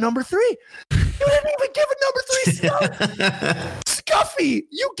give a number 3. You didn't even give a number 3. Scuffy,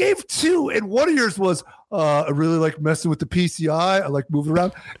 you gave 2, and one of yours was, I really like messing with the PCI. I like moving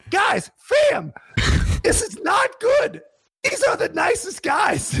around. Guys, fam, this is not good. These are the nicest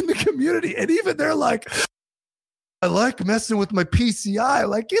guys in the community, and even they're like, I like messing with my PCI.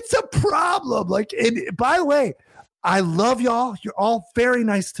 Like, it's a problem. Like, and by the way, I love y'all. You're all very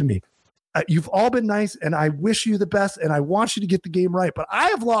nice to me. You've all been nice, and I wish you the best, and I want you to get the game right. But I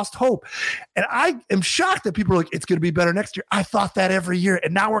have lost hope, and I am shocked that people are like, it's going to be better next year. I thought that every year,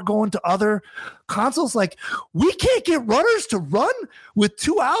 and now we're going to other consoles. Like, we can't get runners to run with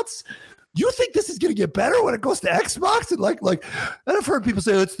 2 outs. You think this is going to get better when it goes to Xbox? And like, and I've heard people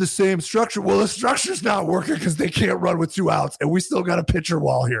say it's the same structure. Well, the structure's not working because they can't run with 2 outs, and we still got a pitcher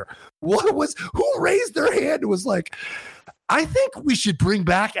wall here. Who raised their hand and was like, I think we should bring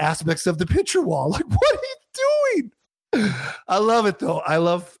back aspects of the pitcher wall. Like, what are you doing? I love it though. I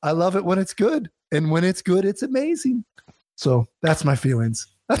love it when it's good, and when it's good, it's amazing. So that's my feelings.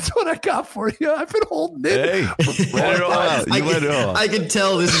 That's what I got for you. I've been holding it. Hey, let it all out. You let it all. I can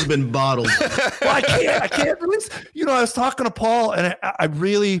tell this has been bottled. Well, I can't release. I was talking to Paul, and I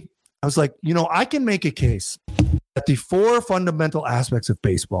was like, I can make a case that the 4 fundamental aspects of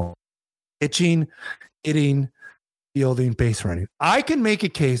baseball, pitching, hitting, fielding, base running, I can make a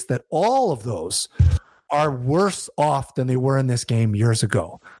case that all of those are worse off than they were in this game years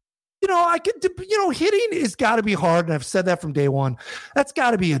ago. Hitting has got to be hard. And I've said that from day one. That's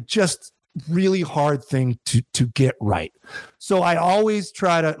got to be a just really hard thing to get right. So I always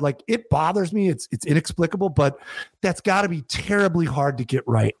try to, it bothers me. It's inexplicable, but that's got to be terribly hard to get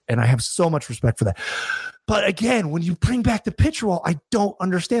right. And I have so much respect for that. But again, when you bring back the pitcher wall, I don't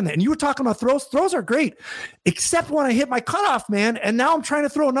understand that. And you were talking about throws. Throws are great, except when I hit my cutoff man. And now I'm trying to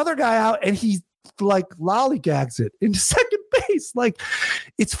throw another guy out and he's lollygags it into second base.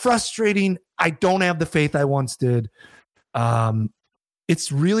 It's frustrating. I don't have the faith I once did.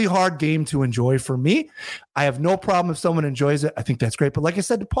 It's really hard game to enjoy for me. I have no problem if someone enjoys it. I think that's great. But like I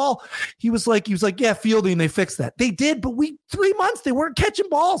said to Paul, he was like, yeah, fielding, they fixed that. They did, but 3 months, they weren't catching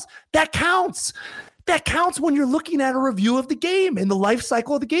balls. That counts. That counts when you're looking at a review of the game and the life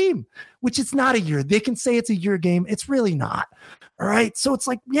cycle of the game, which it's not a year. They can say it's a year game. It's really not. All right. So it's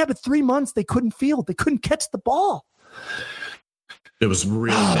but 3 months, they couldn't field. They couldn't catch the ball. It was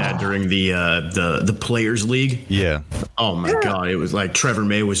really bad during the Players League. Yeah. Oh my God! It was like Trevor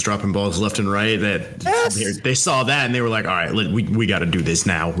May was dropping balls left and right. They saw that and they were like, "All right, we got to do this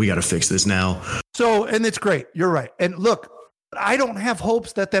now. We got to fix this now." So, and it's great. You're right. And look, I don't have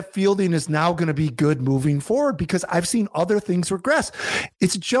hopes that fielding is now going to be good moving forward because I've seen other things regress.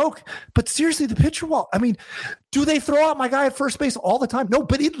 It's a joke, but seriously, the pitcher wall. I mean, do they throw out my guy at first base all the time? No,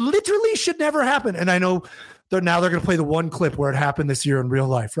 but it literally should never happen. And I know. They're going to play the one clip where it happened this year in real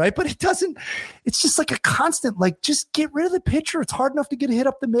life, right? But it doesn't, it's just like a constant, just get rid of the pitcher. It's hard enough to get a hit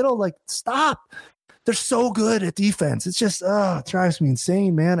up the middle. Stop. They're so good at defense. It's just, it drives me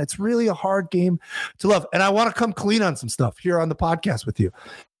insane, man. It's really a hard game to love. And I want to come clean on some stuff here on the podcast with you.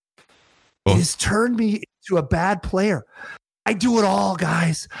 It has turned me into a bad player. I do it all,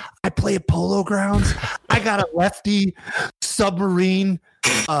 guys. I play at Polo Grounds. I got a lefty submarine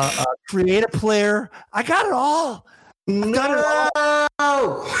create a player. I got it all. I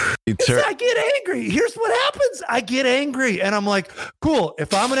get angry. Here's what happens. I get angry and I'm like, cool.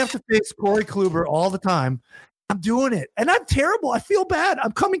 If I'm going to have to face Corey Kluber all the time, I'm doing it. And I'm terrible. I feel bad.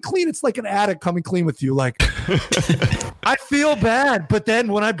 I'm coming clean. It's like an addict coming clean with you. I feel bad. But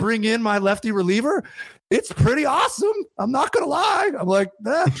then when I bring in my lefty reliever, it's pretty awesome. I'm not going to lie. I'm like,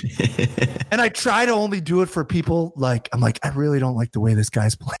 and I try to only do it for people I'm like, I really don't like the way this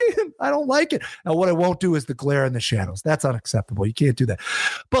guy's playing. I don't like it. Now, what I won't do is the glare in the shadows. That's unacceptable. You can't do that.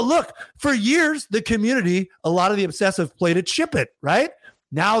 But look, for years, the community, a lot of the obsessive played it, ship it, right?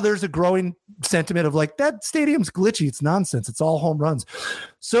 Now there's a growing sentiment of that stadium's glitchy. It's nonsense. It's all home runs.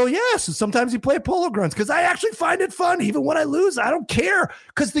 So so sometimes you play Polo Grounds because I actually find it fun. Even when I lose, I don't care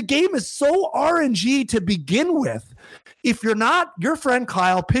because the game is so RNG to begin with. If you're not your friend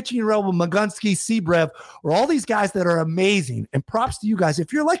Kyle, Pitching Rebel, Magunsky, Sebrev, or all these guys that are amazing, and props to you guys.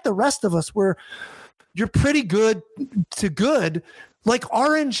 If you're like the rest of us where you're pretty good to good, like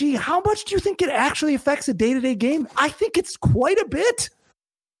RNG, how much do you think it actually affects a day-to-day game? I think it's quite a bit.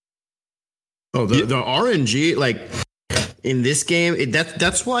 Oh, the RNG, in this game,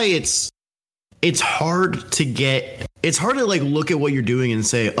 that's why it's hard to get. It's hard to look at what you're doing and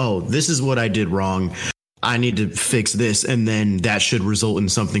say, oh, this is what I did wrong. I need to fix this, and then that should result in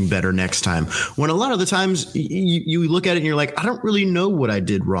something better next time. When a lot of the times you look at it and you're like, I don't really know what I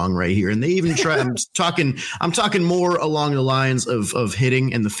did wrong right here. And they even try. I'm talking more along the lines of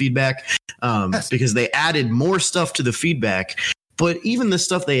hitting and the feedback, because they added more stuff to the feedback. But even the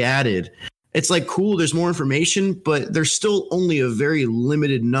stuff they added, it's cool. There's more information, but there's still only a very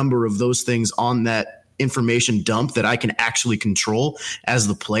limited number of those things on that information dump that I can actually control as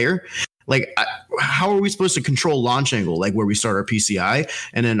the player. How are we supposed to control launch angle, where we start our PCI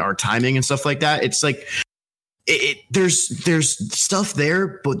and then our timing and stuff like that? It's there's stuff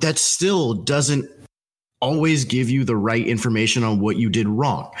there, but that still doesn't always give you the right information on what you did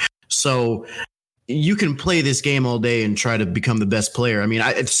wrong. So you can play this game all day and try to become the best player. I mean,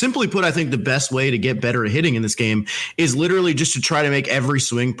 simply put, I think the best way to get better at hitting in this game is literally just to try to make every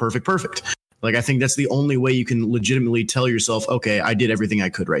swing perfect. I think that's the only way you can legitimately tell yourself, okay, I did everything I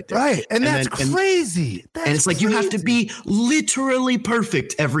could right there. Right. And that's crazy. And it's you have to be literally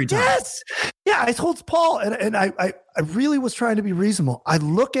perfect every time. Yes. Yeah, I told Paul, and I really was trying to be reasonable. I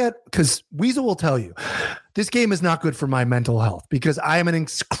look at, because Weasel will tell you, this game is not good for my mental health because I am an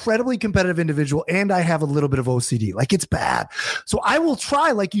incredibly competitive individual and I have a little bit of OCD. Like, it's bad. So I will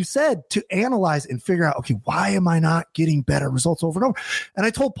try, like you said, to analyze and figure out, okay, why am I not getting better results over and over? And I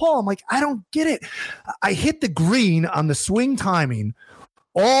told Paul, I'm like, I don't get it. I hit the green on the swing timing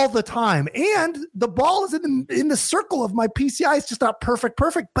all the time, and the ball is in the circle of my PCI. It's just not perfect,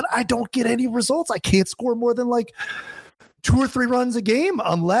 but I don't get any results. I can't score more than like 2 or 3 runs a game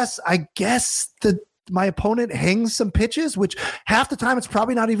unless I guess my opponent hangs some pitches, which half the time it's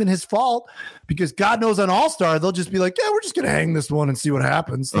probably not even his fault, because God knows on All-Star they'll just be like, yeah, we're just gonna hang this one and see what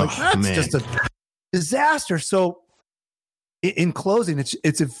happens. Like, that's just a disaster. So in closing,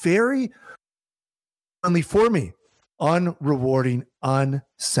 it's a very, only for me, unrewarding,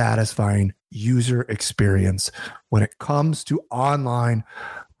 unsatisfying user experience when it comes to online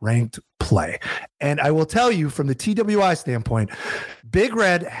ranked play. And I will tell you, from the TWI standpoint, Big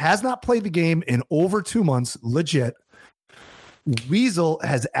Red has not played the game in over 2 months, legit. Weasel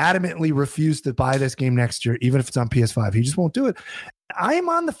has adamantly refused to buy this game next year, even if it's on PS5. He just won't do it. I'm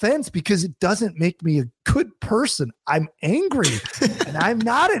on the fence because it doesn't make me a good person. I'm angry, and I'm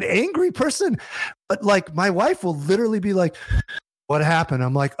not an angry person, but like, my wife will literally be like, what happened?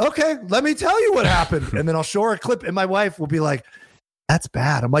 I'm like, okay, let me tell you what happened. And then I'll show her a clip and my wife will be like, that's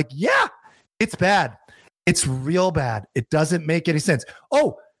bad. I'm like, yeah, it's bad. It's real bad. It doesn't make any sense.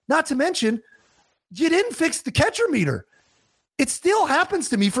 Oh, not to mention, you didn't fix the catcher meter. It still happens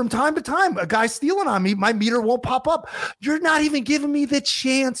to me from time to time. A guy stealing on me, my meter won't pop up. You're not even giving me the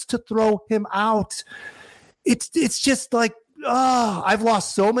chance to throw him out. It's just like, I've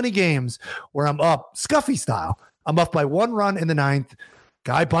lost so many games where I'm up, Scuffy style. I'm up by 1 run in the 9th.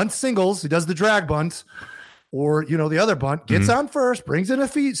 Guy bunts singles. He does the drag bunt, or, the other bunt, gets on first, brings in a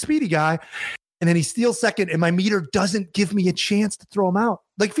speedy guy, and then he steals second, and my meter doesn't give me a chance to throw him out.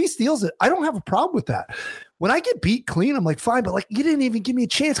 Like, if he steals it, I don't have a problem with that. When I get beat clean, I'm like, fine, but like, you didn't even give me a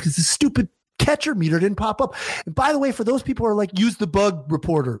chance because the stupid catcher meter didn't pop up. And by the way, for those people who are like, use the bug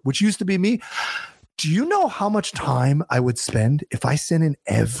reporter, which used to be me, do you know how much time I would spend if I sent in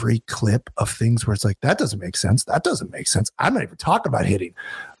every clip of things where it's like, that doesn't make sense. That doesn't make sense. I'm not even talking about hitting,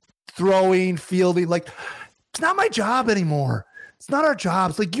 throwing, fielding. Like, it's not my job anymore. It's not our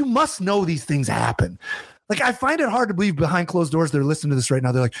jobs. Like, you must know these things happen. Like, I find it hard to believe behind closed doors they're listening to this right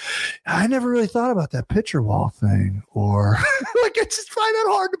now. They're like, I never really thought about that pitcher wall thing. Or like, I just find that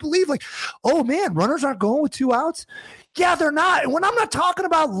hard to believe. Like, oh man, runners aren't going with 2 outs. Yeah, they're not. And when I'm not talking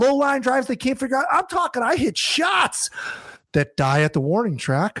about low line drives they can't figure out, I'm talking, I hit shots that die at the warning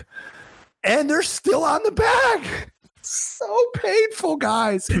track and they're still on the bag. So painful,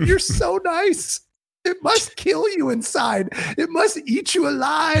 guys. And you're so nice. It must kill you inside. It must eat you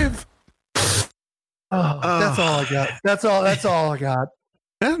alive. That's all I got. That's all I got.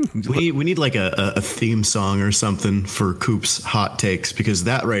 We need like a theme song or something for Coop's hot takes, because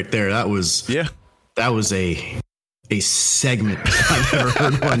that right there, that was a segment. I've never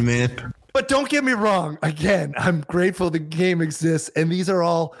heard one, man. But don't get me wrong. Again, I'm grateful the game exists, and these are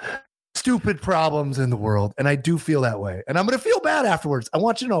all stupid problems in the world, and I do feel that way. And I'm going to feel bad afterwards. I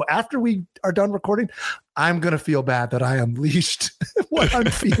want you to know, after we are done recording, I'm going to feel bad that I unleashed what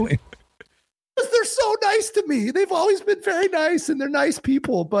I'm feeling. Because they're so nice to me. They've always been very nice, and they're nice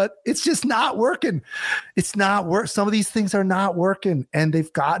people, but it's just not working. It's not work. Some of these things are not working, and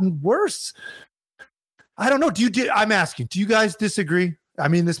they've gotten worse. I don't know. I'm asking, do you guys disagree? I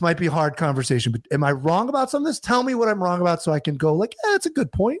mean, this might be a hard conversation, but am I wrong about some of this? Tell me what I'm wrong about so I can go like, that's a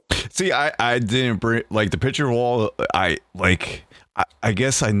good point. See, I didn't bring, like, the pitcher wall. I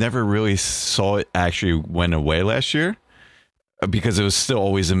guess I never really saw it actually went away last year, because it was still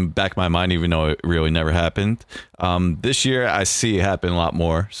always in the back of my mind, even though it really never happened. This year, I see it happen a lot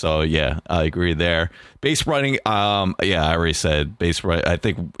more. So, yeah, I agree there. Base running, I already said base running. I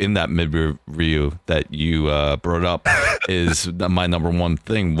think in that mid-review that you brought up is my number one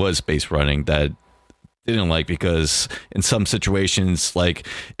thing was base running that I didn't like, because in some situations, like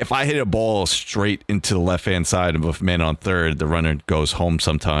if I hit a ball straight into the left-hand side of a man on third, the runner goes home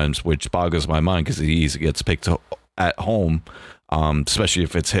sometimes, which boggles my mind because he easily gets picked at home. Especially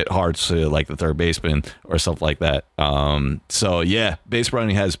if it's hit hard to like the third baseman or something like that. So yeah, base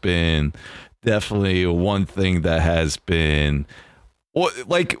running has been definitely one thing that has been, well,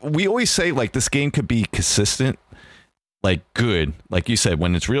 like we always say, like this game could be consistent, like good, like you said,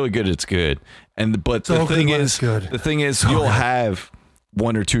 when it's really good, it's good. But the thing is, you'll have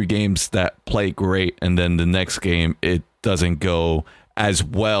 1 or 2 games that play great, and then the next game it doesn't go as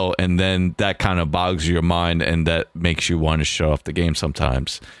well, and then that kind of bogs your mind, and that makes you want to shut off the game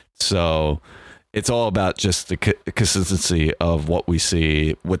sometimes. So it's all about just the consistency of what we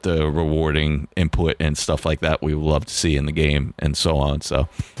see with the rewarding input and stuff like that we love to see in the game and so on. So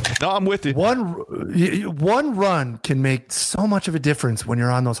no, I'm with you. One run can make so much of a difference when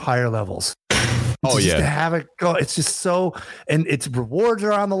you're on those higher levels. To have it go, it's just so, and its rewards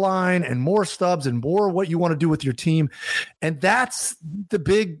are on the line, and more stubs and more what you want to do with your team. And that's the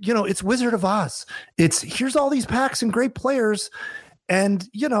big, it's Wizard of Oz. It's here's all these packs and great players. And,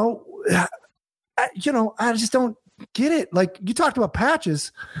 I just don't get it. Like you talked about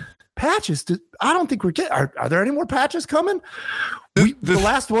patches. I don't think we're getting. Are there any more patches coming? The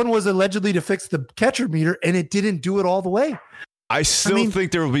last one was allegedly to fix the catcher meter, and it didn't do it all the way. I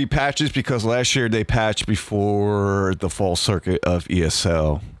think there will be patches because last year they patched before the fall circuit of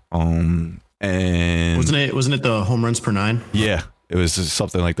ESL. And wasn't it the home runs per 9? Yeah. It was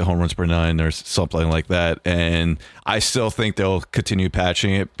something like the home runs per 9 or something like that. And I still think they'll continue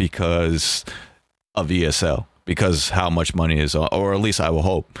patching it because of ESL, because how much money is on, or at least I will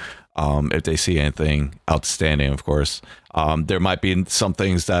hope, if they see anything outstanding, of course. There might be some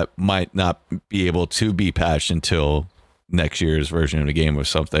things that might not be able to be patched until next year's version of the game or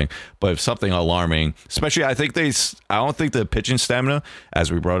something, but if something alarming, especially I don't think the pitching stamina,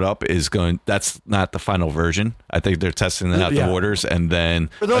 as we brought up, that's not the final version. I think they're testing out the waters and then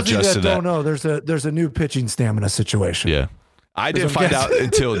for those of you that don't know, there's a new pitching stamina situation. Yeah, I didn't find out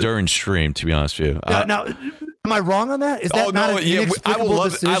until during stream, to be honest with you. Now, am I wrong on that? Is that not an inexplicable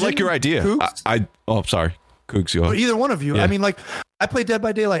decision? I like your idea. I'm sorry. Or either one of you. Yeah. I mean, like I play Dead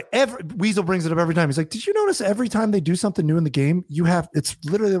by Daylight. Weasel brings it up every time. He's like, "Did you notice every time they do something new in the game, it's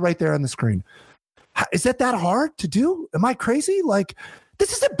literally right there on the screen? Is that hard to do? Am I crazy? Like,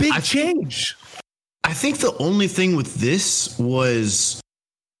 this is a big change." I think the only thing with this was,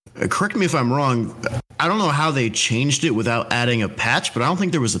 correct me if I'm wrong, I don't know how they changed it without adding a patch, but I don't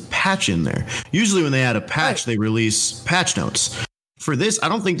think there was a patch in there. Usually when they add a patch, they release patch notes. For this, I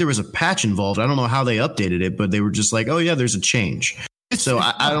don't think there was a patch involved. I don't know how they updated it, but they were just like, "Oh yeah, there's a change." So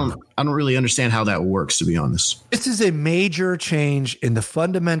I don't really understand how that works, to be honest. This is a major change in the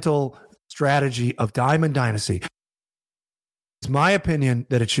fundamental strategy of Diamond Dynasty. It's my opinion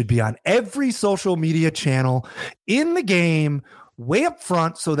that it should be on every social media channel in the game, way up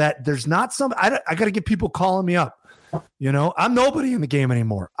front, so that there's not I got to get people calling me up. I'm nobody in the game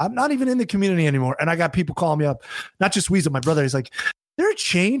anymore. I'm not even in the community anymore. And I got people calling me up, not just Weasel, my brother. He's like, "There a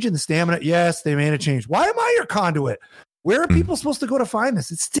change in the stamina?" Yes, they made a change. Why am I your conduit? Where are people supposed to go to find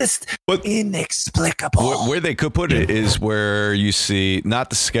this? It's just inexplicable. Where they could put it is where you see not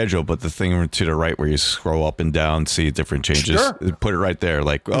the schedule, but the thing to the right where you scroll up and down, see different changes. Sure. Put it right there.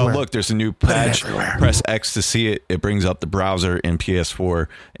 Like, look, there's a new patch. Press X to see it. It brings up the browser in PS4,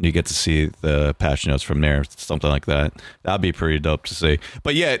 and you get to see the patch notes from there. Something like that. That'd be pretty dope to see.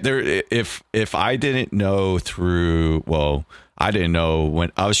 But yeah, if I didn't know I didn't know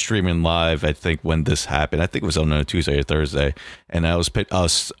when I was streaming live. I think when this happened, I think it was on a Tuesday or Thursday, and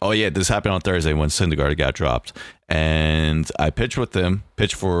this happened on Thursday when Syndergaard got dropped, and I pitched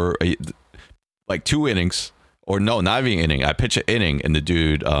for like 2 innings, or no, not even an inning. I pitch an inning, and the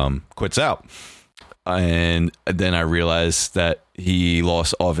dude quits out, and then I realized that he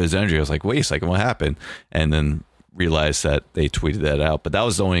lost all of his energy. I was like, wait a second, what happened? And then realized that they tweeted that out, but that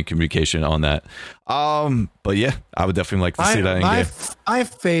was the only communication on that. But yeah, I would definitely like to see that in game. I have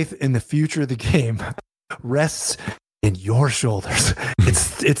faith in the future of the game rests in your shoulders.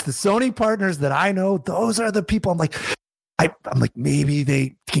 It's the Sony partners that I know. Those are the people. I'm like, maybe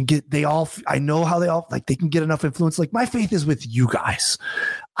they can get. I know how they can get enough influence. Like, my faith is with you guys.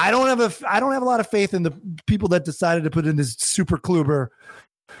 I don't have a lot of faith in the people that decided to put in this Super Kluber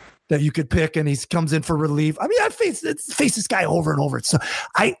that you could pick, and he comes in for relief. I mean, I face this guy over and over. So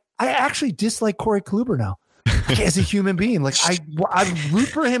I actually dislike Corey Kluber now, as a human being. Like, I root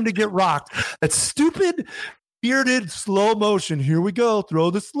for him to get rocked. That stupid bearded slow motion. Here we go.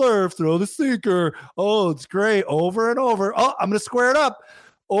 Throw the slurve, throw the sinker. Oh, it's great. Over and over. Oh, I'm going to square it up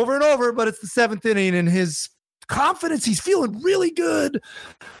over and over, but it's the 7th inning, and his confidence, he's feeling really good.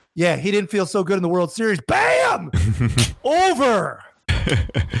 Yeah, he didn't feel so good in the World Series. Bam! Over.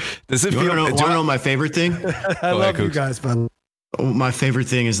 Does it feel? Want to know my favorite thing? I love you guys, man. My favorite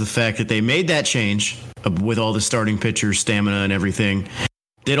thing is the fact that they made that change with all the starting pitcher stamina and everything.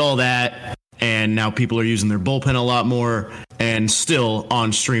 Did all that, and now people are using their bullpen a lot more. And still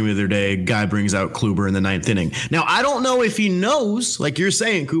on stream the other day, guy brings out Kluber in the 9th inning. Now, I don't know if he knows, like you're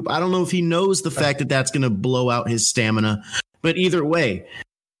saying, Coop. I don't know if he knows the fact that that's going to blow out his stamina. But either way,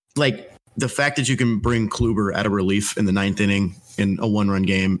 like, the fact that you can bring Kluber out of relief in the 9th inning in a 1-run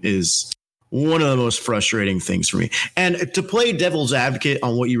game is one of the most frustrating things for me. And to play devil's advocate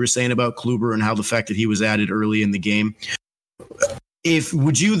on what you were saying about Kluber and how the fact that he was added early in the game,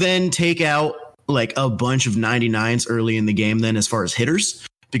 would you then take out like a bunch of 99s early in the game then as far as hitters?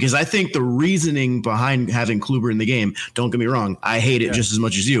 Because I think the reasoning behind having Kluber in the game, don't get me wrong, I hate it just as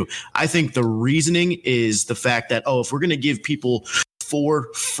much as you. I think the reasoning is the fact that, if we're going to give people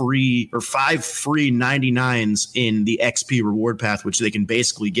 5 free 99s in the XP reward path, which they can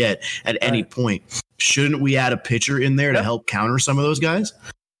basically get at any point, shouldn't we add a pitcher in there to help counter some of those guys?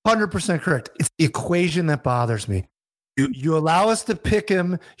 100% correct. It's the equation that bothers me. You allow us to pick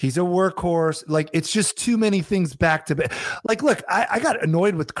him. He's a workhorse. Like, it's just too many things back to back. Like, look, I got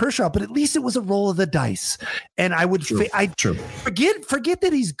annoyed with Kershaw, but at least it was a roll of the dice. And I would forget that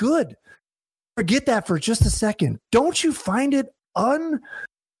he's good. Forget that for just a second. Don't you find it unrewarding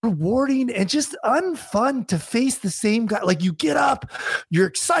and just unfun to face the same guy? Like, you get up, you're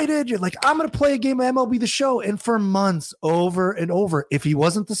excited, you're like, I'm going to play a game of MLB The Show. And for months, over and over, if he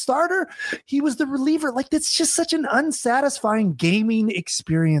wasn't the starter, he was the reliever. Like, that's just such an unsatisfying gaming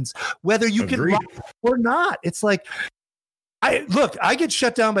experience, whether you can rock or not. It's like, I get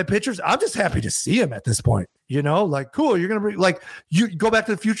shut down by pitchers. I'm just happy to see him at this point. Like, cool. You're going to like, you go back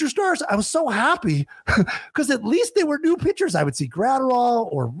to the future stars. I was so happy because at least they were new pitchers. I would see Gratterall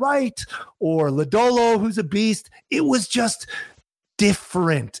or Wright or Lodolo, who's a beast. It was just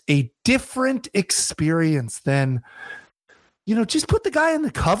different, a different experience than, just put the guy in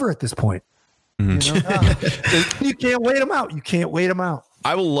the cover at this point. Mm-hmm. You can't wait him out.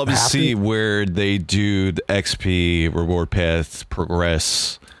 I would love to see where they do the XP reward path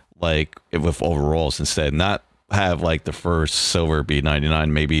progress, like with overalls instead, not have like the first silver be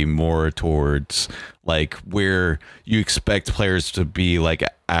 99, maybe more towards like where you expect players to be like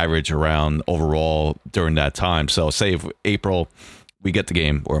average around overall during that time. So say if April we get the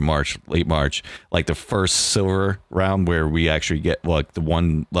game, or March, late March, like the first silver round where we actually get like the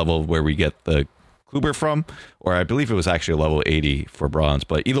one level where we get the Kluber from, or I believe it was actually a level 80 for bronze.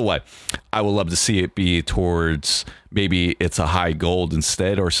 But either way, I would love to see it be towards maybe it's a high gold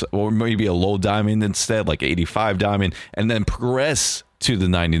instead, or maybe a low diamond instead, like 85 diamond, and then progress to the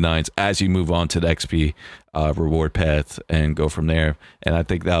 99s as you move on to the XP reward path and go from there. And I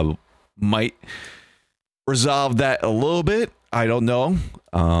think that might resolve that a little bit. I don't know.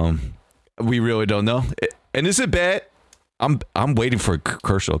 We really don't know. And is it bad? I'm waiting for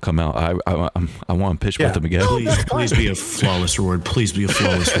Kershaw to come out. I want to pitch with him again. Please be a flawless reward. Please be a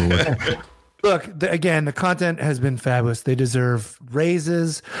flawless reward. Look, again, the content has been fabulous. They deserve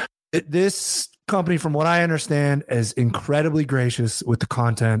raises. This company, from what I understand, is incredibly gracious with the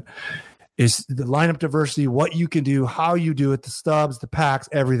content. Is the lineup diversity, what you can do, how you do it, the stubs, the packs,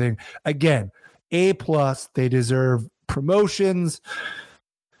 everything. Again, A+. They deserve promotions.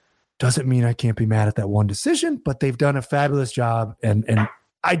 Doesn't mean I can't be mad at that one decision, but they've done a fabulous job. And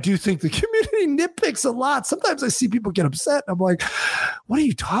I do think the community nitpicks a lot. Sometimes I see people get upset. I'm like, what are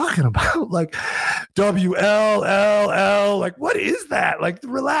you talking about? Like WLLL, like, what is that? Like,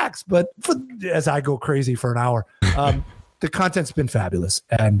 relax. But as I go crazy for an hour, the content's been fabulous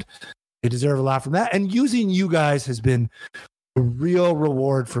and they deserve a lot from that. And using you guys has been a real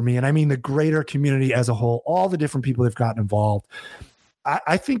reward for me. And I mean the greater community as a whole, all the different people who've gotten involved.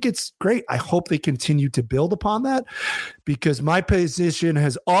 I think it's great. I hope they continue to build upon that, because my position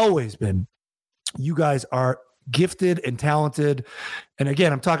has always been, you guys are gifted and talented. And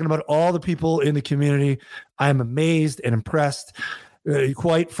again, I'm talking about all the people in the community. I'm amazed and impressed.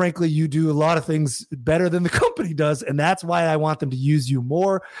 Quite frankly, you do a lot of things better than the company does. And that's why I want them to use you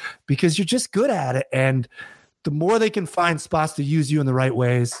more, because you're just good at it. And the more they can find spots to use you in the right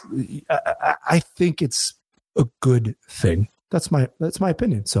ways, I think it's a good thing. That's my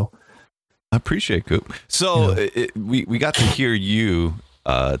opinion. So I appreciate Coop. So we got to hear you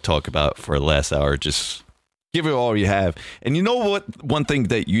talk about for the last hour. Just give it all you have. And you know what? One thing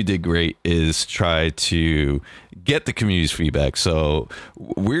that you did great is try to get the community's feedback. So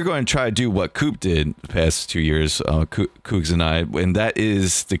we're going to try to do what Coop did the past 2 years, Cougs and I, and that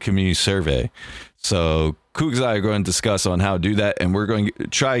is the community survey. So Cougs and I are going to discuss on how to do that, and we're going to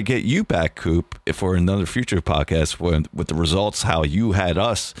try to get you back, Coop, for another future podcast with the results, how you had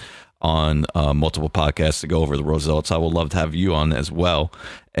us on multiple podcasts to go over the results. I would love to have you on as well,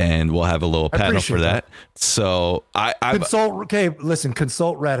 and we'll have a little panel for that. So I consult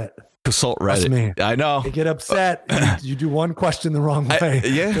Reddit. Consult Reddit. Me. I know. They get upset. You do one question the wrong way.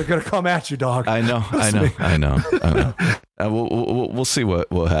 They're gonna come at you, dog. I know. We'll see what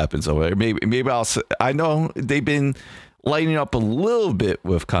happens over there. Maybe I know they've been lighting up a little bit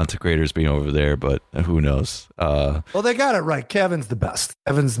with content creators being over there, but who knows? Well, they got it right. Kevin's the best.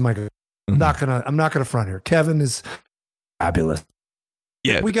 Kevin's my. I'm not gonna front here. Kevin is fabulous.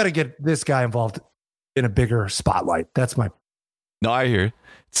 Yeah, we got to get this guy involved in a bigger spotlight. That's my. No, I hear.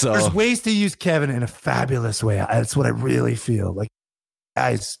 So there's ways to use Kevin in a fabulous way. That's what I really feel like.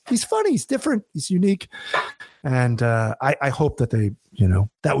 Guys, he's funny. He's different. He's unique, and I hope that they,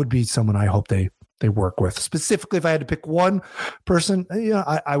 that would be someone I hope they work with. Specifically, if I had to pick one person,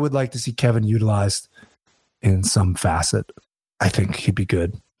 I would like to see Kevin utilized in some facet. I think he'd be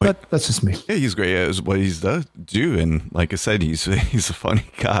good. But that's just me. Yeah, he's great at what he's do, and like I said, he's a funny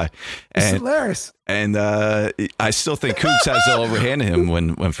guy. He's hilarious. And I still think Cougs has the upper hand of him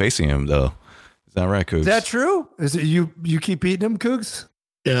when facing him, though. Is that right, Cougs? Is that true? Is it you keep beating him, Cougs?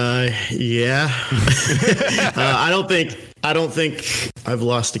 Yeah. I don't think I've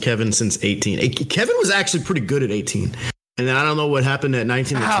lost to Kevin since 18. Kevin was actually pretty good at 18. And then I don't know what happened at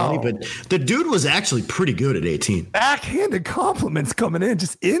 19 to 20, but the dude was actually pretty good at 18. Backhanded compliments coming in,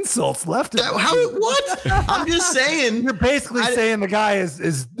 just insults left. What? I'm just saying. You're basically saying the guy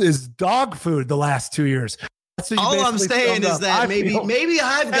is dog food the last 2 years. All I'm saying is that maybe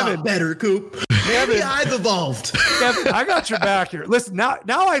I've got better, Coop. Maybe I've evolved. Kevin, I got your back here. Listen, now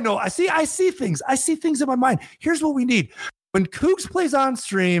I know. I see things. I see things in my mind. Here's what we need. When Cougs plays on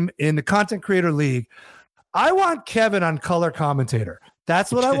stream in the Content Creator League, I want Kevin on color commentator.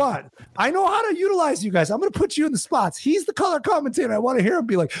 That's what I want. I know how to utilize you guys. I'm going to put you in the spots. He's the color commentator. I want to hear him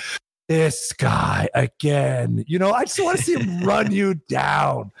be like, this guy again. I just want to see him run you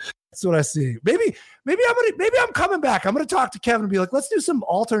down. That's what I see. Maybe I'm coming back. I'm going to talk to Kevin and be like, let's do some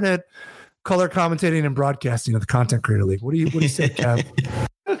alternate color commentating and broadcasting of the Content Creator League. What do you say, Kev?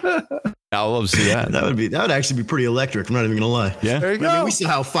 I love to see that. That would actually be pretty electric. I'm not even gonna lie. Yeah, there you go. I mean, we see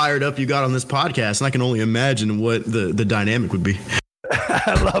how fired up you got on this podcast, and I can only imagine what the dynamic would be.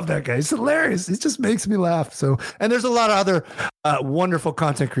 I love that guy. He's hilarious. He just makes me laugh. So, and there's a lot of other wonderful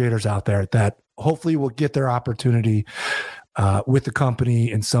content creators out there that hopefully will get their opportunity with the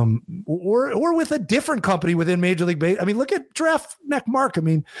company in some or with a different company within Major League Baseball. I mean, look at Draft Neck Mark. I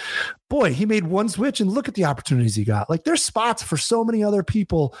mean, boy, he made one switch and look at the opportunities he got. Like, there's spots for so many other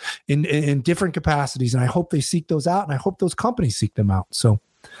people in different capacities, and I hope they seek those out, and I hope those companies seek them out. So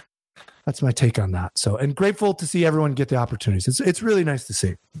that's my take on that. So, and grateful to see everyone get the opportunities. It's really nice to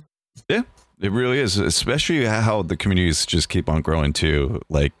see. Yeah. It really is, especially how the communities just keep on growing too.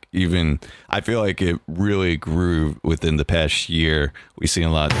 Like, even I feel like it really grew within the past year. We've seen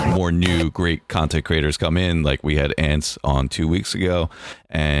a lot more new great content creators come in. Like, we had Ants on 2 weeks ago,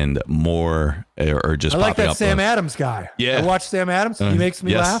 and more are just I like popping that up. Sam Adams guy. Yeah, I watch Sam Adams. He makes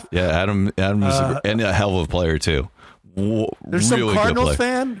me laugh. Yeah, Adam is and a hell of a player too. There's really some Cardinals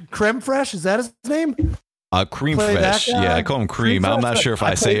fan, Creme Fresh. Is that his name? Cream Fresh. Yeah, I call him Cream. I'm not sure if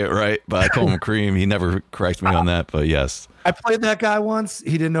I say it right, but I call him Cream. He never corrects me on that, but yes. I played that guy once.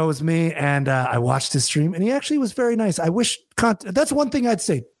 He didn't know it was me, and I watched his stream, and he actually was very nice. I wish that's one thing I'd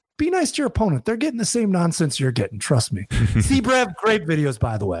say. Be nice to your opponent. They're getting the same nonsense you're getting. Trust me. Zebrev, great videos,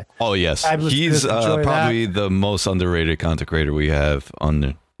 by the way. Oh, yes. He's probably the most underrated content creator we have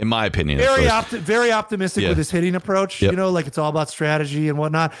on in my opinion. Very optimistic with his hitting approach. Yep. Like it's all about strategy and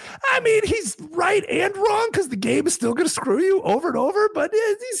whatnot. I mean, he's right and wrong because the game is still going to screw you over and over. But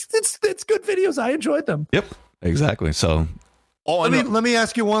it's good videos. I enjoyed them. Yep, exactly. So, let me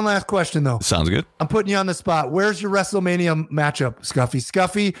ask you one last question though. Sounds good. I'm putting you on the spot. Where's your WrestleMania matchup, Scuffy?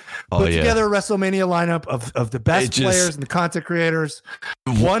 Scuffy, put together a WrestleMania lineup of the best players and the content creators.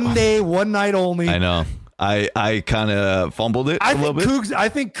 One day, one night only. I know. I kind of fumbled it a little bit. I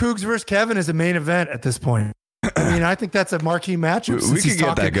think Cougs versus Kevin is a main event at this point. I mean, I think that's a marquee matchup. We could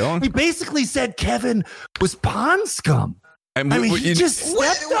get that going. He basically said Kevin was pond scum. I mean, he just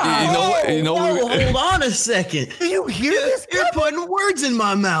stepped on. Hold on a second. Do you hear this? You're putting words in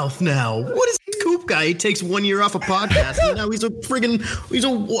my mouth now. What is Coop guy? He takes 1 year off a podcast, and now he's a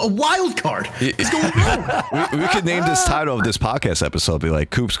wild card. What's going on? We could name this title of this podcast episode, be like,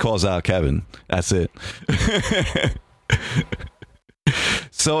 Coops calls out Kevin. That's it.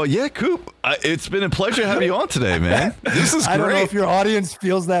 So, yeah, Coop, it's been a pleasure having you on today, man. This is great. I don't know if your audience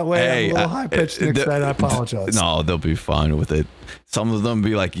feels that way. Hey, I'm a little high-pitched and excited. I apologize. No, they'll be fine with it. Some of them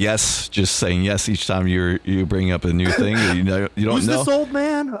be like, yes, just saying yes each time you bring up a new thing. You don't Who's know. This old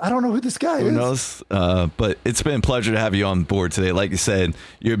man? I don't know who this guy is. Who knows? But it's been a pleasure to have you on board today. Like you said,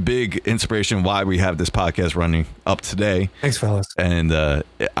 you're a big inspiration why we have this podcast running up today. Thanks, fellas. And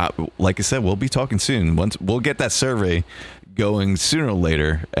like I said, we'll be talking soon. Once we'll get that survey going sooner or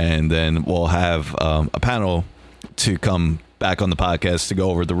later, and then we'll have a panel to come back on the podcast to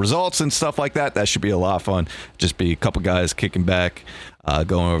go over the results and stuff like that. That should be a lot of fun. Just be a couple guys kicking back,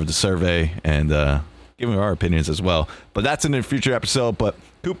 going over the survey and giving our opinions as well. But that's in a future episode. But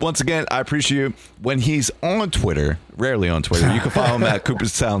Coop, once again, I appreciate you. When he's on Twitter, rarely on Twitter, you can follow him at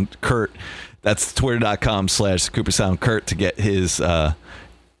Cooperstown Kurt. That's twitter.com/CooperstownKurt to get his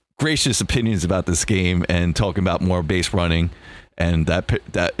gracious opinions about this game and talking about more base running. And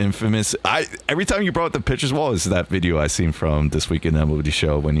that infamous, every time you brought up the pitcher's wall is that video I seen from This Week in MLB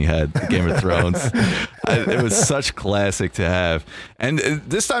Show when you had the Game of Thrones. It was such classic to have. And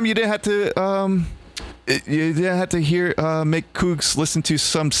this time you didn't have to hear make Cougs listen to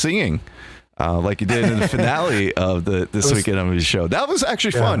some singing like you did in the finale of the This Week in MLB Show. That was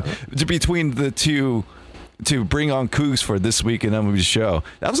actually fun between the two to bring on Cougs for This Week in MLB Show.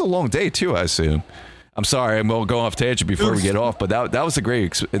 That was a long day too, I assume. I'm sorry, I'm going to go off tangent before we get off, but that was a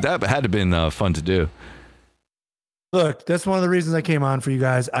great, that had to have been fun to do. Look, that's one of the reasons I came on for you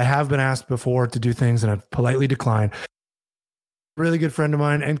guys. I have been asked before to do things and I've politely declined. Really good friend of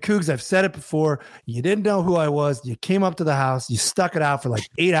mine. And Cougs, I've said it before. You didn't know who I was. You came up to the house. You stuck it out for like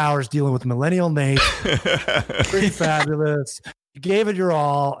 8 hours dealing with Millennial Nate. Pretty fabulous. You gave it your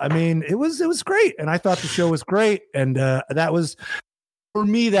all. I mean, it was great. And I thought the show was great. And that was... For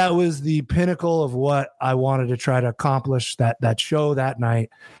me, that was the pinnacle of what I wanted to try to accomplish that show that night.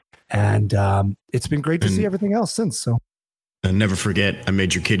 And it's been great to see everything else since. So, and never forget, I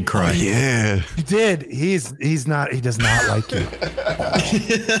made your kid cry. Oh, yeah, you did. He does not like you.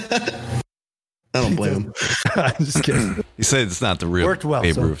 I don't blame him. I'm just kidding. He said it's not the real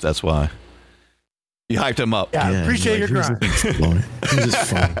Babe Ruth. That's why. You hyped him up. Yeah, appreciate your crying.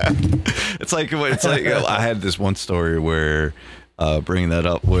 It's like I had this one story where. Bringing that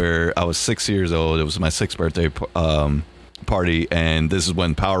up, where I was 6 years old. It was my 6th birthday party, and this is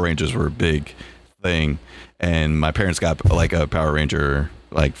when Power Rangers were a big thing. And my parents got like a Power Ranger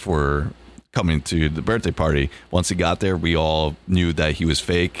like for coming to the birthday party. Once he got there, we all knew that he was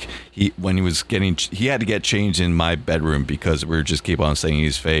fake. He had to get changed in my bedroom because we were just keep on saying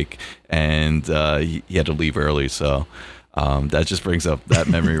he's fake, and he had to leave early. So that just brings up that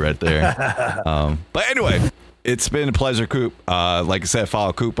memory right there. But anyway. It's been a pleasure, Coop. Like I said,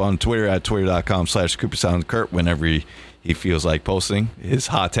 follow Coop on Twitter at twitter.com/CooperstownKurt whenever he feels like posting his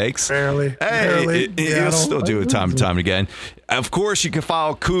hot takes. Barely. He'll still do it time and time again. Of course, you can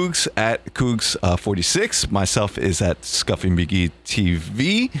follow Cougs at Cougs46. Myself is at Scuffy McGee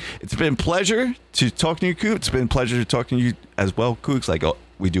TV. It's been a pleasure to talk to you, Coop. It's been a pleasure to talk to you as well, Cougs, like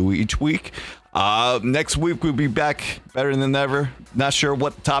we do each week. Next week we'll be back better than ever. Not sure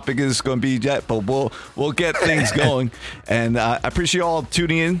what the topic is going to be yet, but we'll get things going. And I appreciate you all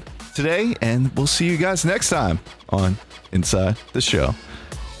tuning in today, and we'll see you guys next time on Inside the Show.